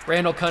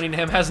 Randall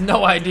Cunningham has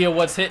no idea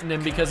what's hitting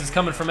him because he's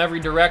coming from every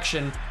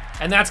direction.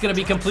 And that's going to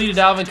be completed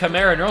to Alvin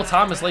Kamara. And Earl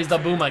Thomas lays the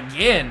boom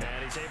again.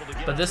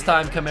 But this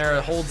time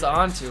Kamara holds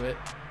on to it.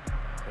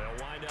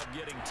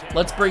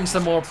 Let's bring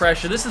some more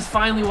pressure. This is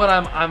finally what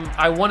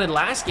I wanted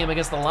last game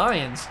against the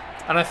Lions.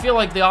 And I feel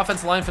like the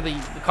offensive line for the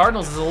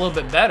Cardinals is a little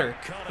bit better,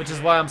 which is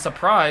why I'm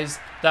surprised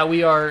that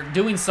we are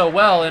doing so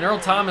well. And Earl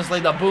Thomas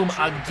laid the boom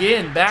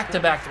again,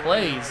 back-to-back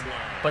plays.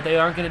 But they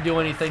aren't going to do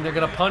anything. They're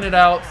going to punt it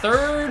out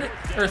 3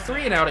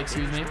 and out,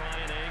 excuse me.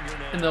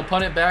 And they'll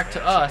punt it back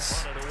to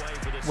us,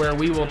 where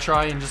we will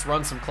try and just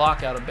run some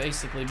clock out of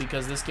basically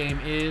because this game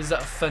is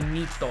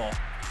finito.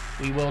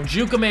 We will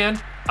juke a man.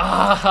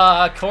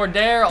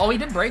 Cordero. Oh, he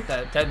did break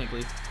that,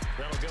 technically.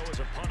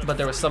 But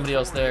there was somebody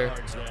else there.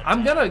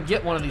 I'm going to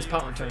get one of these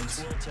punt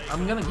returns.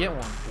 I'm going to get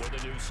one.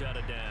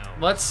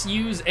 Let's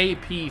use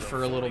AP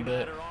for a little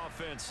bit.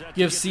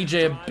 Give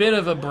CJ a bit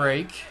of a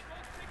break.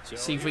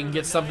 See if we can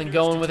get something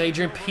going with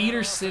Adrian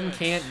Peterson.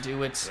 Can't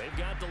do it.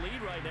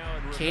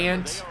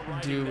 Can't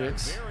do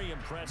it.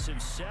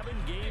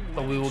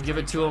 But we will give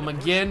it to him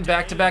again.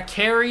 Back-to-back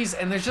carries,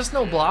 and there's just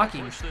no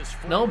blocking.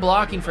 No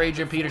blocking for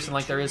Adrian Peterson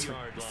like there is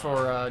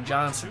for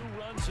Johnson.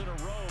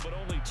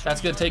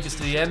 That's going to take us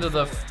to the end of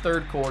the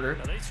 3rd quarter.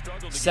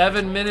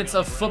 7 minutes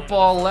of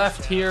football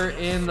left here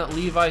in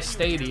Levi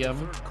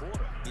Stadium.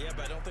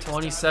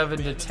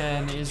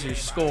 27-10 is your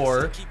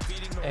score.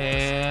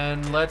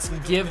 And let's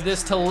give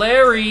this to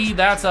Larry.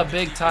 That's a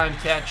big-time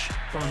catch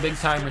from a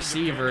big-time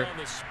receiver.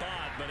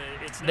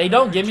 They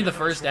don't give me the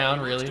first down,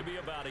 really.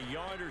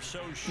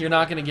 You're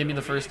not going to give me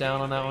the first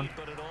down on that one?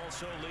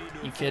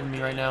 You kidding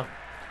me right now?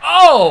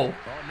 Oh!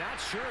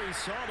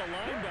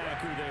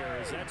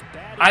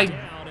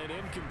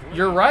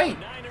 You're right.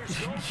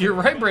 You're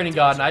right, Brandon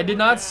Godden. I did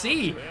not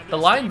see the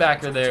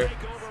linebacker there.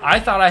 I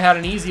thought I had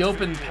an easy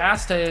open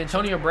pass to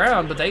Antonio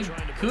Brown, but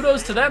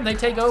kudos to them. They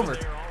take over.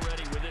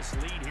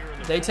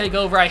 They take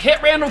over. I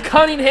hit Randall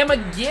Cunningham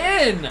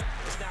again.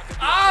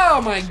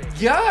 Oh my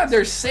God, the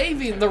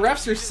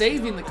refs are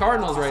saving the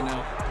Cardinals right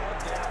now.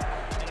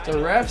 The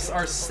refs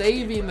are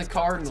saving the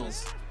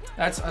Cardinals.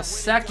 That's a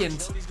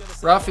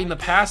 2nd roughing the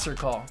passer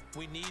call.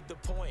 We need the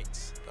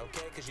points,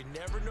 okay? Because you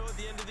never know at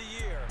the end of the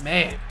year.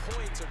 Man.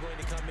 Points are going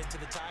to come into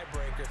the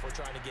tiebreaker if we're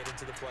trying to get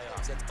into the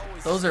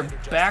playoffs. Those are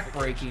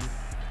back-breaking.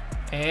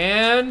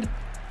 And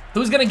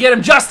who's going to get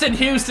him? Justin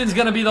Houston's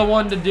going to be the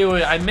one to do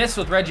it. I miss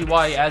with Reggie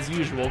White as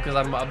usual because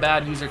I'm a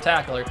bad user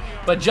tackler.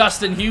 But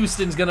Justin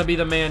Houston's going to be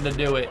the man to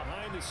do it.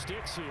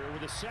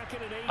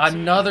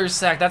 Another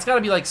sack. That's got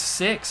to be like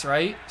 6,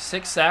 right?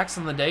 6 sacks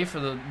in the day for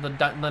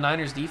the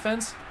Niners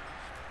defense.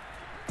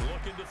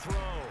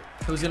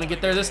 Who's going to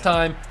get there this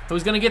time?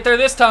 Who's going to get there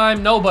this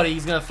time? Nobody.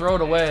 He's going to throw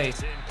it away.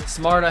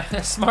 Smart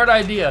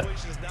idea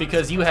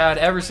because you had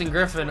Everson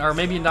Griffin or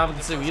maybe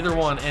Ndamukong Suh, either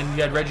one, and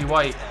you had Reggie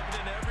White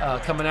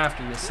coming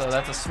after you. So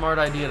that's a smart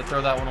idea to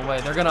throw that one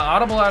away. They're going to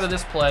audible out of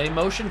this play.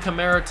 Motion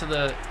Kamara to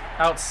the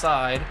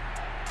outside.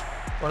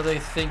 What are they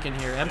thinking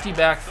here? Empty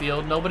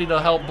backfield. Nobody to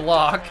help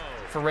block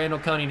for Randall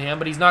Cunningham,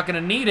 but he's not going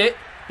to need it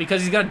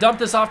because he's going to dump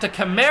this off to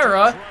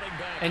Kamara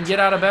and get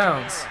out of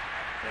bounds.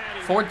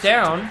 4th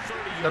down.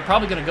 They're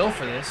probably going to go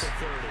for this.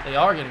 They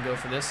are going to go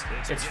for this.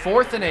 It's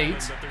 4th and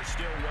 8.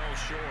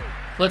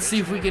 Let's see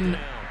if we can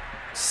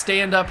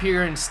stand up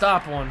here and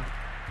stop one.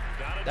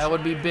 That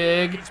would be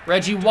big.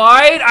 Reggie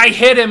White. I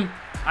hit him.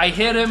 I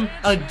hit him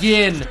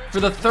again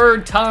for the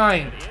 3rd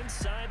time.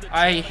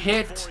 I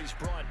hit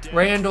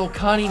Randall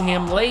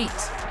Cunningham late.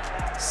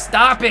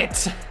 Stop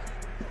it.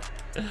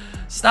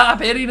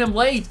 Stop hitting him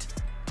late.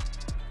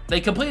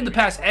 They completed the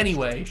pass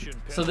anyway,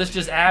 so this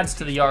just adds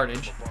to the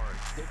yardage.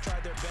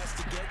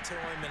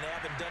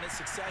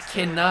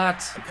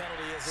 Cannot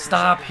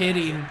stop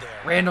hitting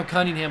Randall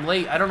Cunningham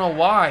late. I don't know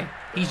why.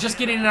 He's just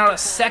getting it out a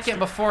second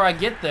before I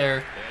get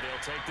there,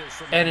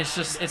 and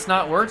it's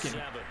not working.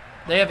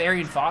 They have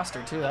Arian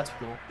Foster too. That's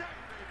cool.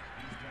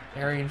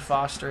 Arian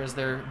Foster is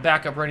their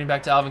backup running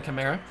back to Alvin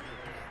Kamara.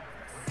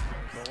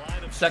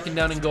 2nd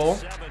down and goal.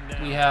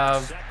 We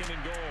have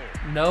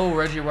no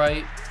Reggie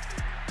White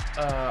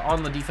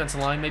on the defensive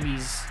line. Maybe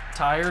he's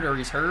tired or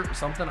he's hurt or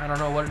something. I don't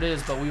know what it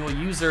is, but we will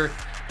use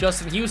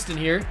Justin Houston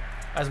here.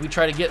 as we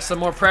try to get some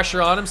more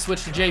pressure on him.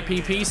 Switch to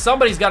JPP.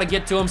 Somebody's got to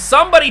get to him.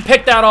 Somebody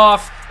picked that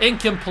off.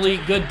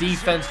 Incomplete. Good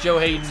defense, Joe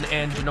Hayden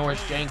and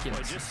Janoris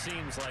Jenkins.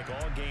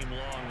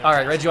 All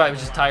right, Reggie White was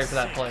just tired for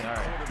that play. All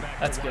right,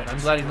 that's good. I'm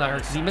glad he's not hurt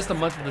because he missed a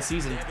month of the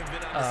season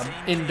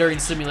during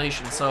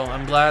simulation. So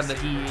I'm glad that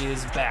he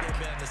is back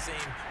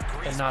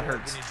and not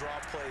hurt.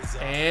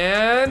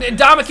 And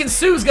Ndamukong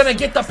Suh's going to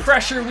get the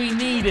pressure we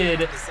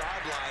needed.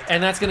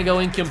 And that's going to go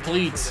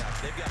incomplete.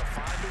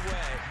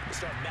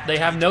 They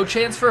have no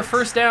chance for a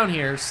first down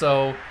here,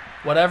 so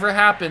whatever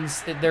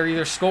happens, they're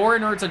either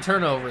scoring or it's a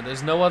turnover.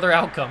 There's no other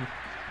outcome.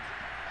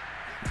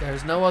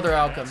 There's no other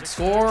outcome.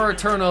 Score or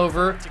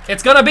turnover.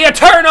 It's going to be a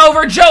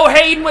turnover. Joe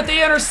Hayden with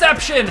the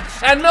interception,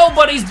 and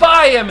nobody's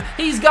by him.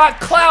 He's got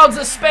clouds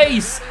of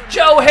space.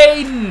 Joe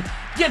Hayden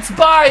gets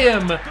by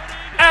him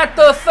at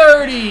the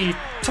 30,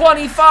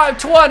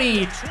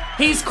 25-20.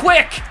 He's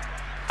quick,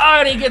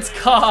 and he gets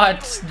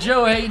caught.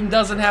 Joe Hayden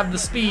doesn't have the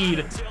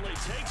speed,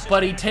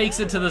 but he takes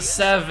it to the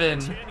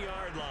 7.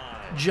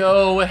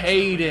 Joe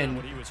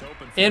Hayden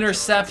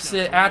intercepts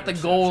it at the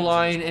goal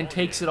line and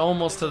takes it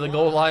almost to the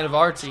goal line of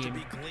our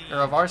team, or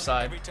of our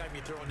side.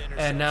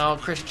 And now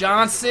Chris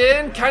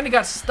Johnson kind of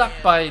got stuck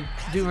by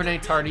Duvernay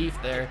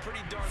Tardif there.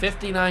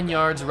 59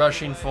 yards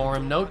rushing for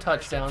him, no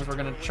touchdowns. We're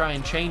going to try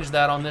and change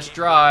that on this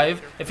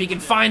drive. If he can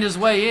find his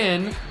way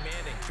in.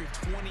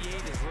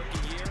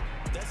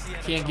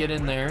 Can't get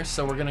in there,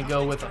 so we're going to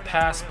go with a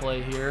pass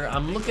play here.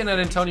 I'm looking at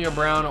Antonio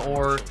Brown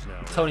or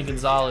Tony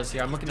Gonzalez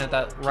here. I'm looking at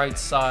that right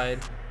side.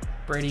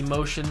 Brady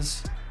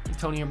motions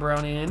Antonio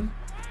Brown in.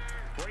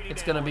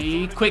 It's going to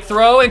be quick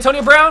throw.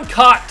 Antonio Brown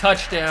caught.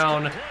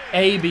 Touchdown.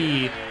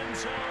 AB.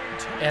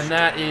 And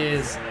that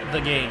is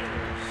the game.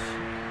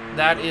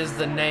 That is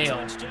the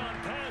nail.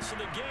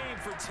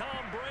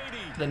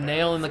 The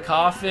nail in the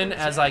coffin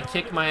as I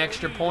kick my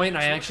extra point.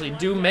 I actually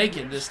do make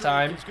it this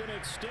time.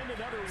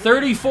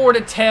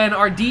 34-10.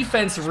 Our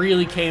defense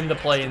really came to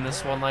play in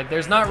this one. Like,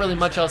 there's not really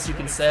much else you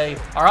can say.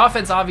 Our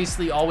offense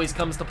obviously always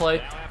comes to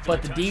play,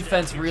 but the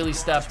defense really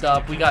stepped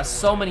up. We got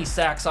so many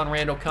sacks on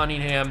Randall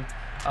Cunningham.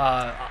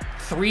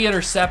 3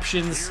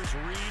 interceptions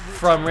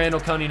from Randall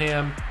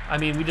Cunningham. I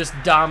mean, we just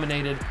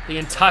dominated the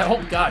entire...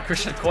 Oh, God,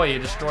 Christian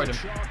Okoye destroyed him.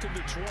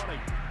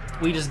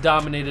 We just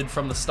dominated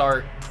from the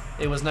start.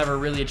 It was never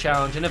really a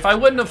challenge. And if I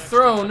wouldn't have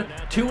thrown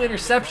 2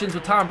 interceptions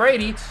with Tom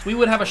Brady, we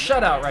would have a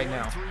shutout right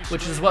now,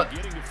 which is what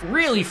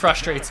really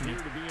frustrates me.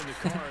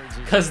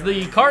 Because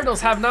the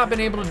Cardinals have not been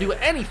able to do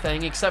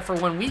anything except for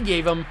when we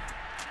gave them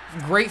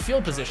great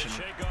field position.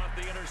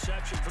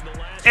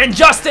 And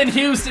Justin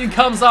Houston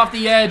comes off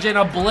the edge and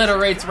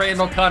obliterates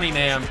Randall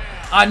Cunningham.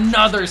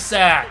 Another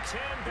sack.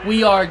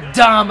 We are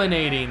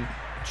dominating.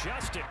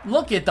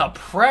 Look at the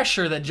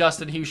pressure that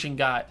Justin Houston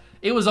got.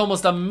 It was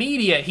almost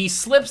immediate. He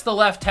slips the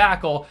left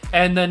tackle,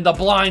 and then the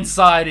blind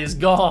side is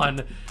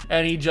gone,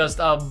 and he just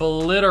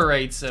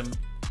obliterates him.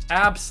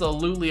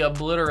 Absolutely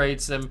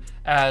obliterates him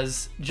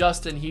as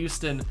Justin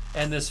Houston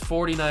and this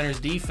 49ers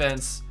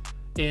defense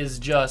is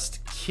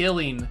just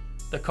killing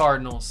the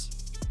Cardinals.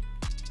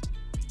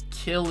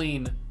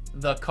 Killing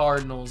the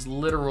Cardinals,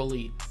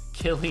 literally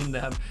killing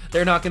them.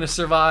 They're not going to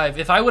survive.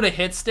 If I would have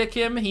hit stick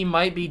him, he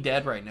might be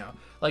dead right now.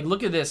 Like,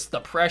 look at this, the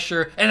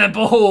pressure, and then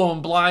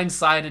boom,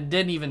 blindsided,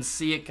 didn't even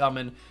see it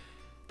coming.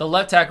 The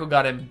left tackle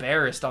got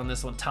embarrassed on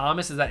this one.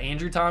 Thomas, is that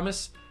Andrew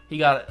Thomas? He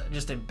got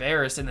just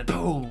embarrassed, and then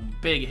boom,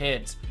 big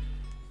hit.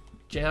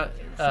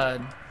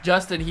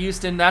 Justin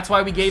Houston, that's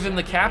why we gave him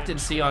the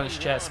captaincy on his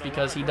chest,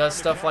 because he does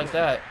stuff like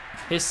that.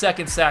 His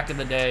 2nd sack of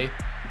the day.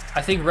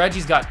 I think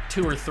Reggie's got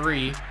 2 or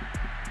 3.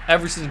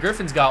 Everson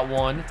Griffin's got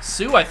 1.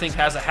 Sue, I think,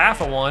 has a half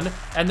of 1.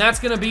 And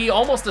that's going to be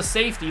almost a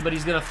safety, but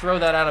he's going to throw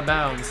that out of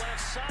bounds.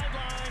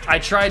 I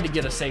tried to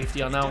get a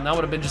safety on that one. That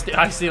would have been just the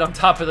icing on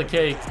top of the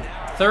cake.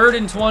 3rd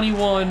and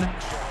 21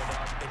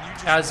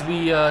 as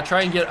we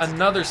try and get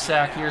another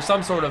sack here.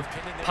 Some sort of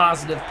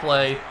positive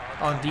play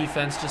on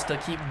defense just to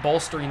keep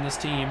bolstering this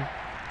team.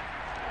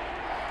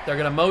 They're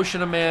going to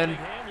motion a man,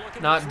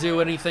 not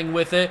do anything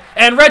with it.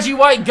 And Reggie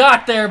White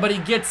got there, but he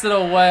gets it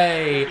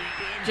away.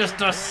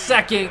 Just a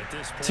second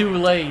too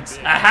late.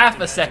 A half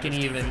a second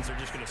even.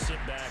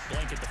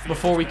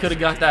 Before we could have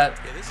got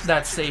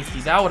that safety.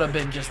 That would have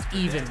been just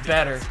even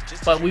better.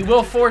 But we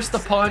will force the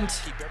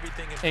punt.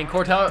 And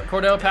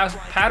Cordell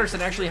Patterson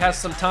actually has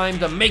some time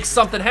to make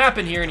something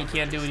happen here, and he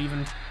can't do it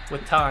even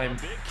with time.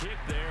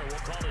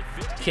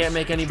 Can't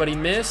make anybody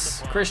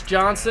miss. Chris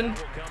Johnson,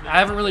 I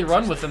haven't really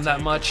run with him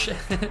that much.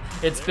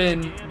 It's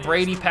been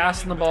Brady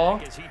passing the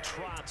ball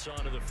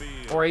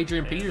or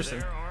Adrian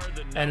Peterson.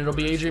 And it'll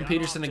be Adrian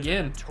Peterson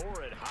again.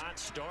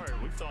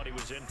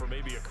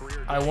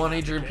 I want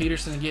Adrian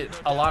Peterson to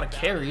get a lot of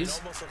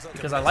carries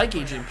because I like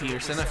Adrian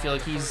Peterson. I feel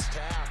like he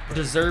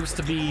deserves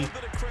to be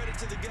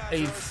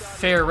a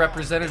fair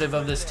representative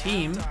of this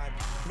team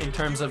in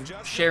terms of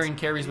sharing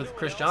carries with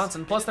Chris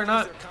Johnson. Plus, they're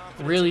not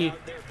really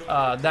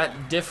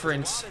that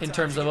different in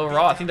terms of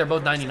overall. I think they're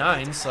both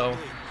 99, so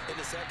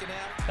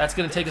that's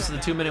going to take us to the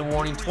 2-minute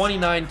warning.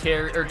 29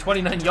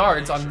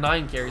 yards on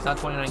 9 carries, not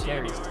 29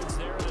 carries.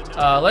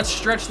 Let's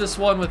stretch this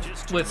one with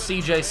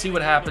CJ, see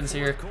what happens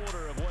here.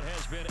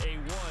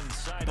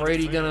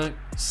 Brady gonna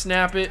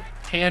snap it,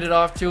 hand it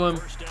off to him,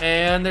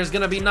 and there's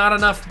gonna be not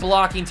enough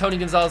blocking. Tony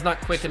Gonzalez not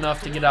quick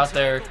enough to get out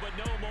there.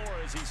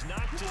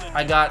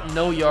 I got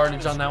no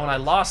yardage on that one. I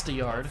lost a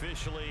yard.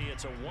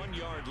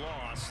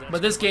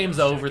 But this game's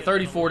over,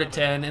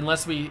 34-10,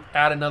 unless we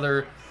add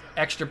another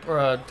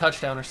extra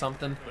touchdown or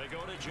something.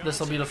 This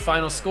will be the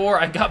final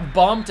score. I got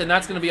bumped, and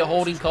that's going to be a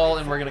holding call,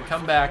 and we're going to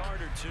come back.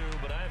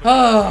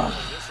 I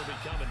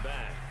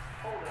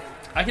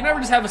can never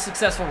just have a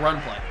successful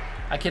run play.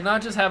 I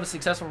cannot just have a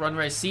successful run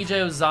play.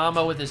 CJ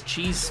Uzomah with his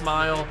cheese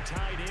smile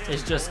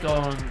is just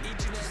going,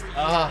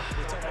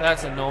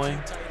 that's annoying.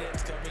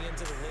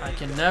 I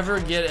can never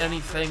get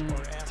anything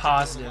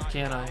positive,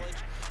 can I?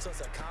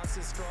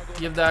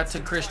 Give that to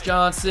Chris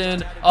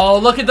Johnson. Oh,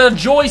 look at the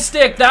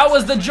joystick. That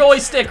was the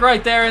joystick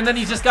right there. And then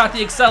he's just got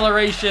the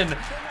acceleration.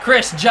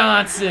 Chris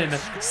Johnson,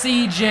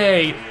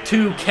 CJ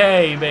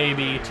 2K,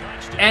 baby.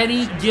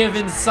 Any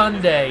given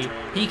Sunday,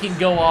 he can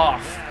go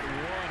off.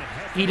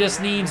 He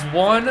just needs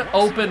one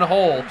open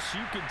hole.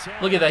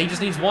 Look at that. He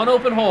just needs one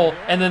open hole,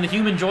 and then the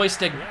human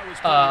joystick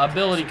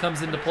ability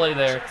comes into play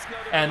there.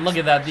 And look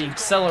at that. The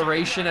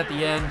acceleration at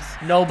the end.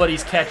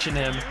 Nobody's catching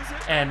him.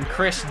 And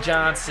Chris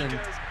Johnson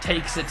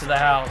takes it to the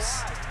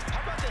house.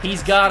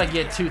 He's got to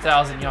get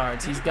 2,000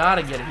 yards. He's got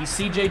to get it. He's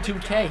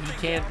CJ2K. He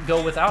can't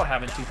go without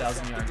having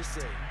 2,000 yards.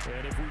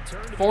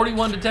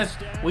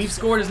 41-10. We've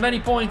scored as many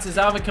points as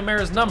Alvin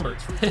Kamara's number.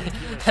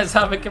 As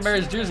Alvin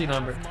Kamara's jersey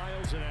number.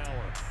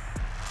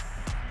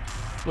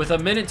 With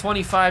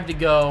 1:25 to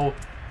go,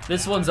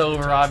 this one's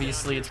over,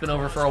 obviously. It's been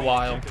over for a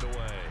while.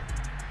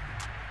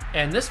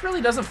 And this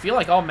really doesn't feel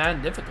like all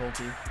Madden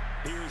difficulty.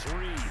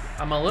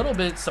 I'm a little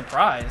bit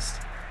surprised.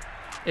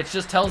 It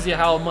just tells you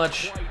how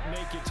much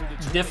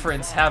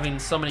difference having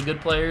so many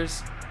good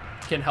players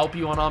can help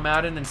you on all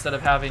Madden instead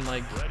of having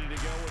like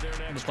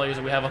the players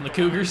that we have on the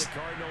Cougars.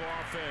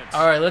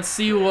 All right, let's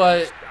see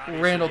what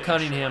Randall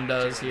Cunningham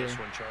does here.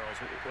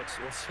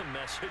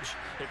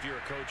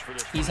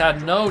 He's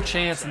had no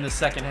chance in the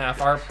second half.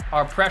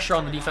 Our pressure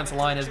on the defensive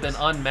line has been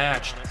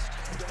unmatched.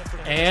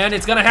 And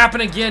it's going to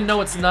happen again.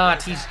 No, it's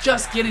not. He's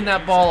just getting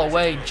that ball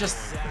away,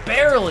 just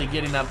barely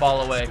getting that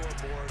ball away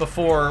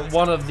before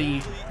one of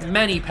the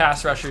many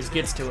pass rushers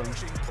gets to him.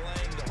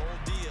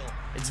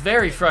 It's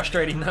very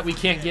frustrating that we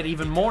can't get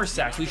even more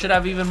sacks. We should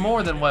have even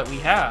more than what we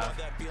have.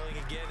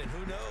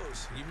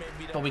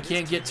 But we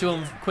can't get to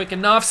him quick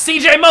enough.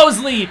 CJ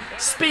Mosley!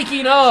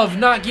 Speaking of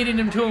not getting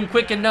him to him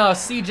quick enough,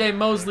 CJ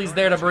Mosley's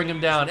there to bring him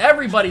down.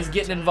 Everybody's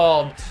getting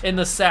involved in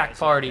the sack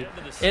party.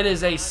 It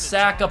is a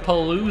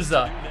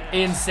sack-a-palooza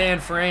in San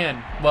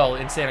Fran. Well,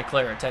 in Santa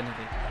Clara,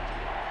 technically.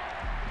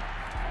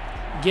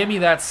 Give me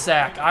that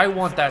sack. I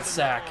want that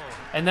sack.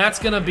 And that's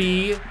going to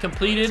be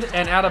completed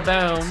and out of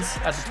bounds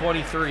at the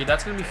 23.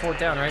 That's going to be 4th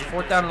down, right?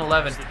 4th down and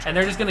 11. And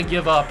they're just going to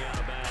give up.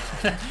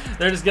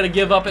 They're just going to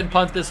give up and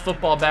punt this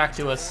football back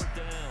to us.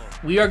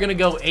 We are going to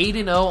go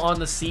 8-0 on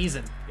the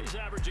season.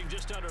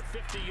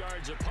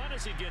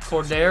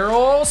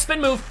 Cordero,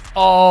 spin move.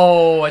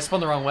 Oh, I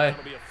spun the wrong way.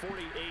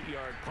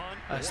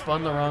 I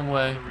spun the wrong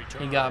way.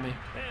 He got me.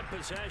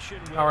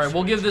 All right,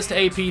 we'll give this to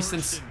AP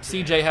since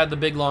CJ had the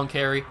big long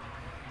carry.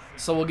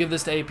 So we'll give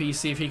this to AP,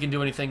 see if he can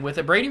do anything with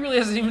it. Brady really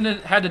hasn't even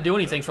had to do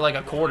anything for like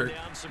a quarter.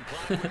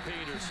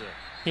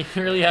 He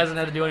really hasn't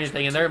had to do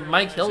anything. And there,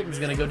 Mike Hilton's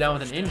going to go down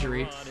with an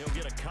injury.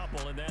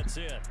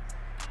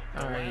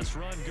 All right.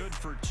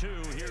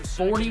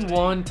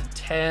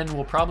 41-10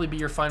 will probably be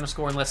your final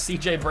score unless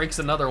CJ breaks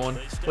another one,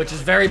 which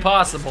is very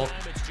possible.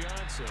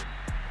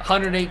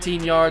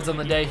 118 yards on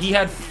the day. He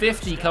had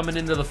 50 coming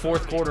into the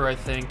 4th quarter, I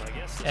think.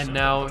 And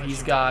now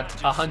he's got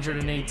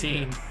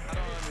 118.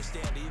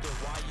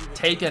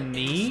 Take a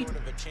knee?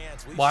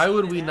 Why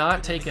would we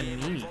not take a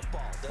knee?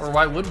 Or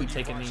why would we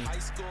take a knee?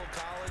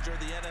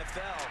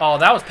 Oh,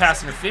 that was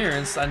pass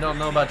interference. I don't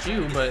know about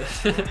you, but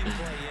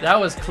that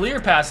was clear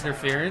pass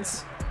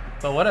interference.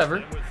 But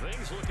whatever.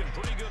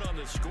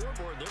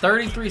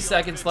 33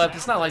 seconds left.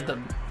 It's not like the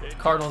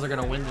Cardinals are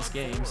going to win this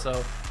game.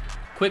 So,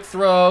 quick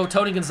throw.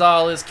 Tony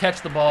Gonzalez,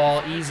 catch the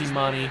ball. Easy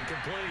money.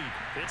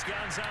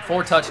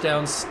 4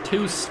 touchdowns,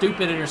 2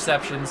 stupid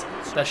interceptions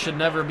that should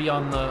never be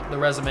on the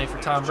resume for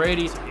Tom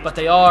Brady, but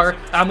they are.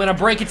 I'm going to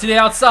break it to the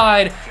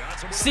outside.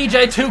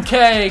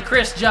 CJ2K,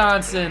 Chris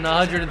Johnson,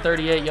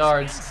 138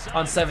 yards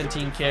on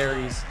 17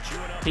 carries.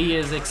 He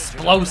is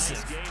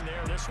explosive.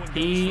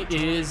 He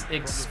is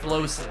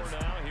explosive.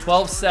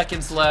 12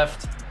 seconds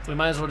left. We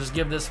might as well just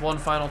give this one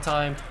final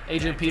time.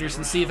 Adrian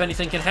Peterson, see if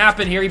anything can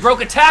happen here. He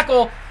broke a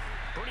tackle.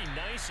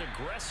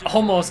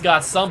 Almost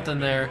got something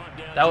there.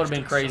 That would have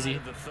been crazy.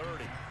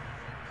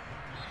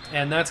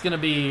 And that's going to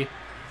be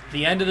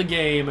the end of the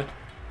game.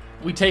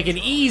 We take an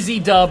easy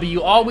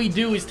W. All we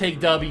do is take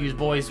W's,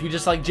 boys. We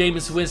just like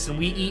Jameis Winston.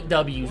 We eat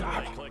W's.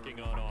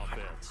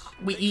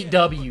 We eat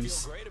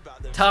W's.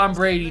 Tom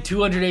Brady,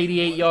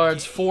 288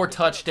 yards, 4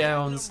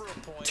 touchdowns,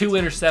 2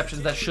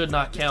 interceptions that should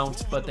not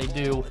count, but they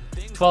do.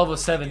 12 of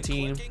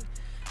 17.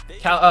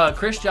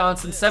 Chris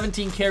Johnson,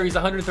 17 carries,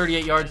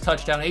 138 yards,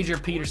 touchdown.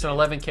 Adrian Peterson,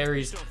 11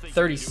 carries,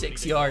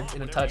 36 yards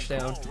and a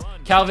touchdown.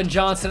 Calvin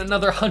Johnson,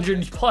 another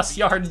 100-plus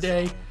yard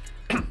day.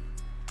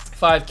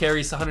 5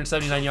 carries,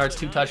 179 yards,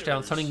 2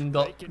 touchdowns. Tony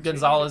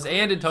Gonzalez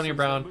and Antonio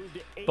Brown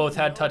both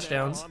had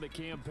touchdowns.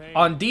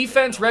 On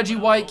defense, Reggie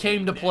White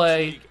came to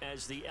play.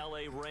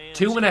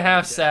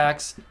 2.5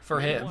 sacks for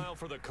him.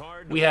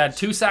 We had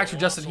 2 sacks for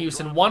Justin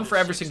Houston, 1 for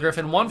Everson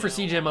Griffin, 1 for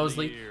CJ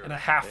Mosley, and a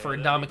half for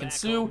Ndamukong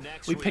Suh.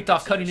 We picked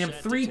off Cunningham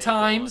 3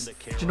 times.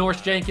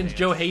 Janoris Jenkins,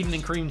 Joe Hayden,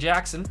 and Kareem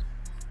Jackson.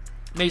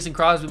 Mason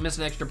Crosby missed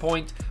an extra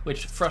point,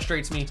 which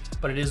frustrates me,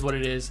 but it is what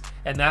it is.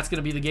 And that's going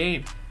to be the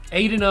game.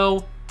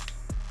 8-0.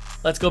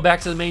 Let's go back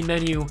to the main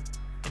menu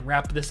and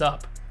wrap this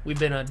up. We've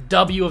been a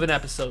W of an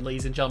episode,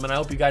 ladies and gentlemen. I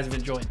hope you guys have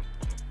enjoyed.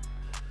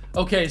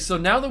 Okay, so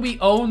now that we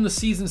own the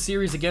season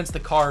series against the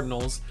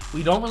Cardinals,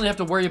 we don't really have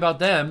to worry about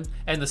them,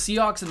 and the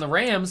Seahawks and the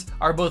Rams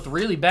are both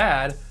really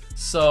bad,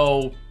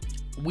 so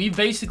we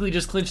basically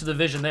just clinched the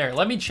division there.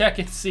 Let me check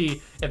and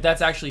see if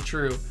that's actually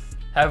true.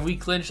 Have we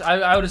clinched?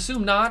 I would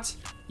assume not.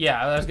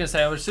 Yeah, I was going to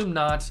say I would assume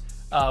not.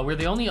 We're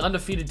the only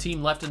undefeated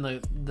team left in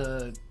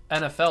the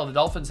NFL. The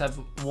Dolphins have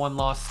 1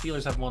 loss.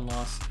 Steelers have 1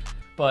 loss.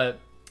 But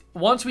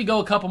once we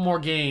go a couple more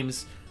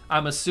games,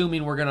 I'm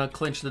assuming we're going to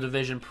clinch the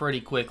division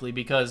pretty quickly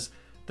because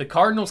the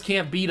Cardinals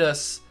can't beat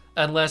us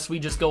unless we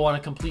just go on a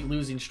complete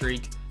losing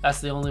streak.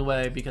 That's the only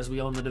way because we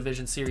own the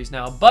division series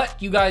now.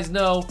 But you guys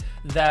know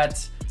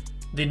that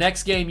the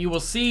next game you will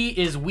see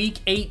is Week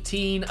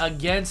 18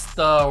 against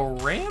the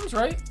Rams,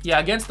 right? Yeah,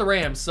 against the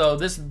Rams. So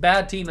this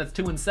bad team that's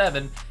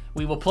 2-7,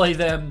 we will play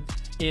them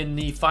in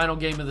the final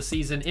game of the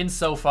season in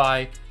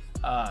SoFi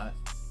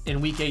in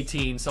Week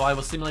 18. So I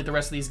will simulate the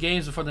rest of these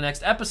games before the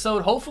next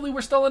episode. Hopefully we're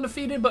still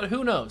undefeated, but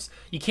who knows?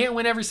 You can't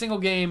win every single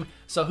game,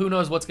 so who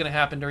knows what's going to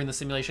happen during the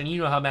simulation.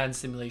 You know how Madden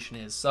simulation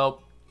is.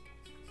 So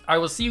I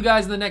will see you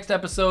guys in the next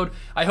episode.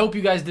 I hope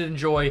you guys did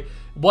enjoy.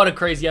 What a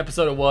crazy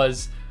episode it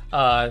was.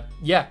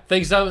 Yeah,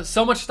 thanks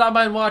so much for stopping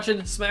by and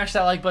watching. Smash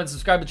that like button,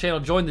 subscribe to the channel,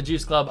 join the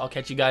Juice Club. I'll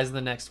catch you guys in the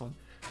next one.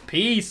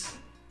 Peace.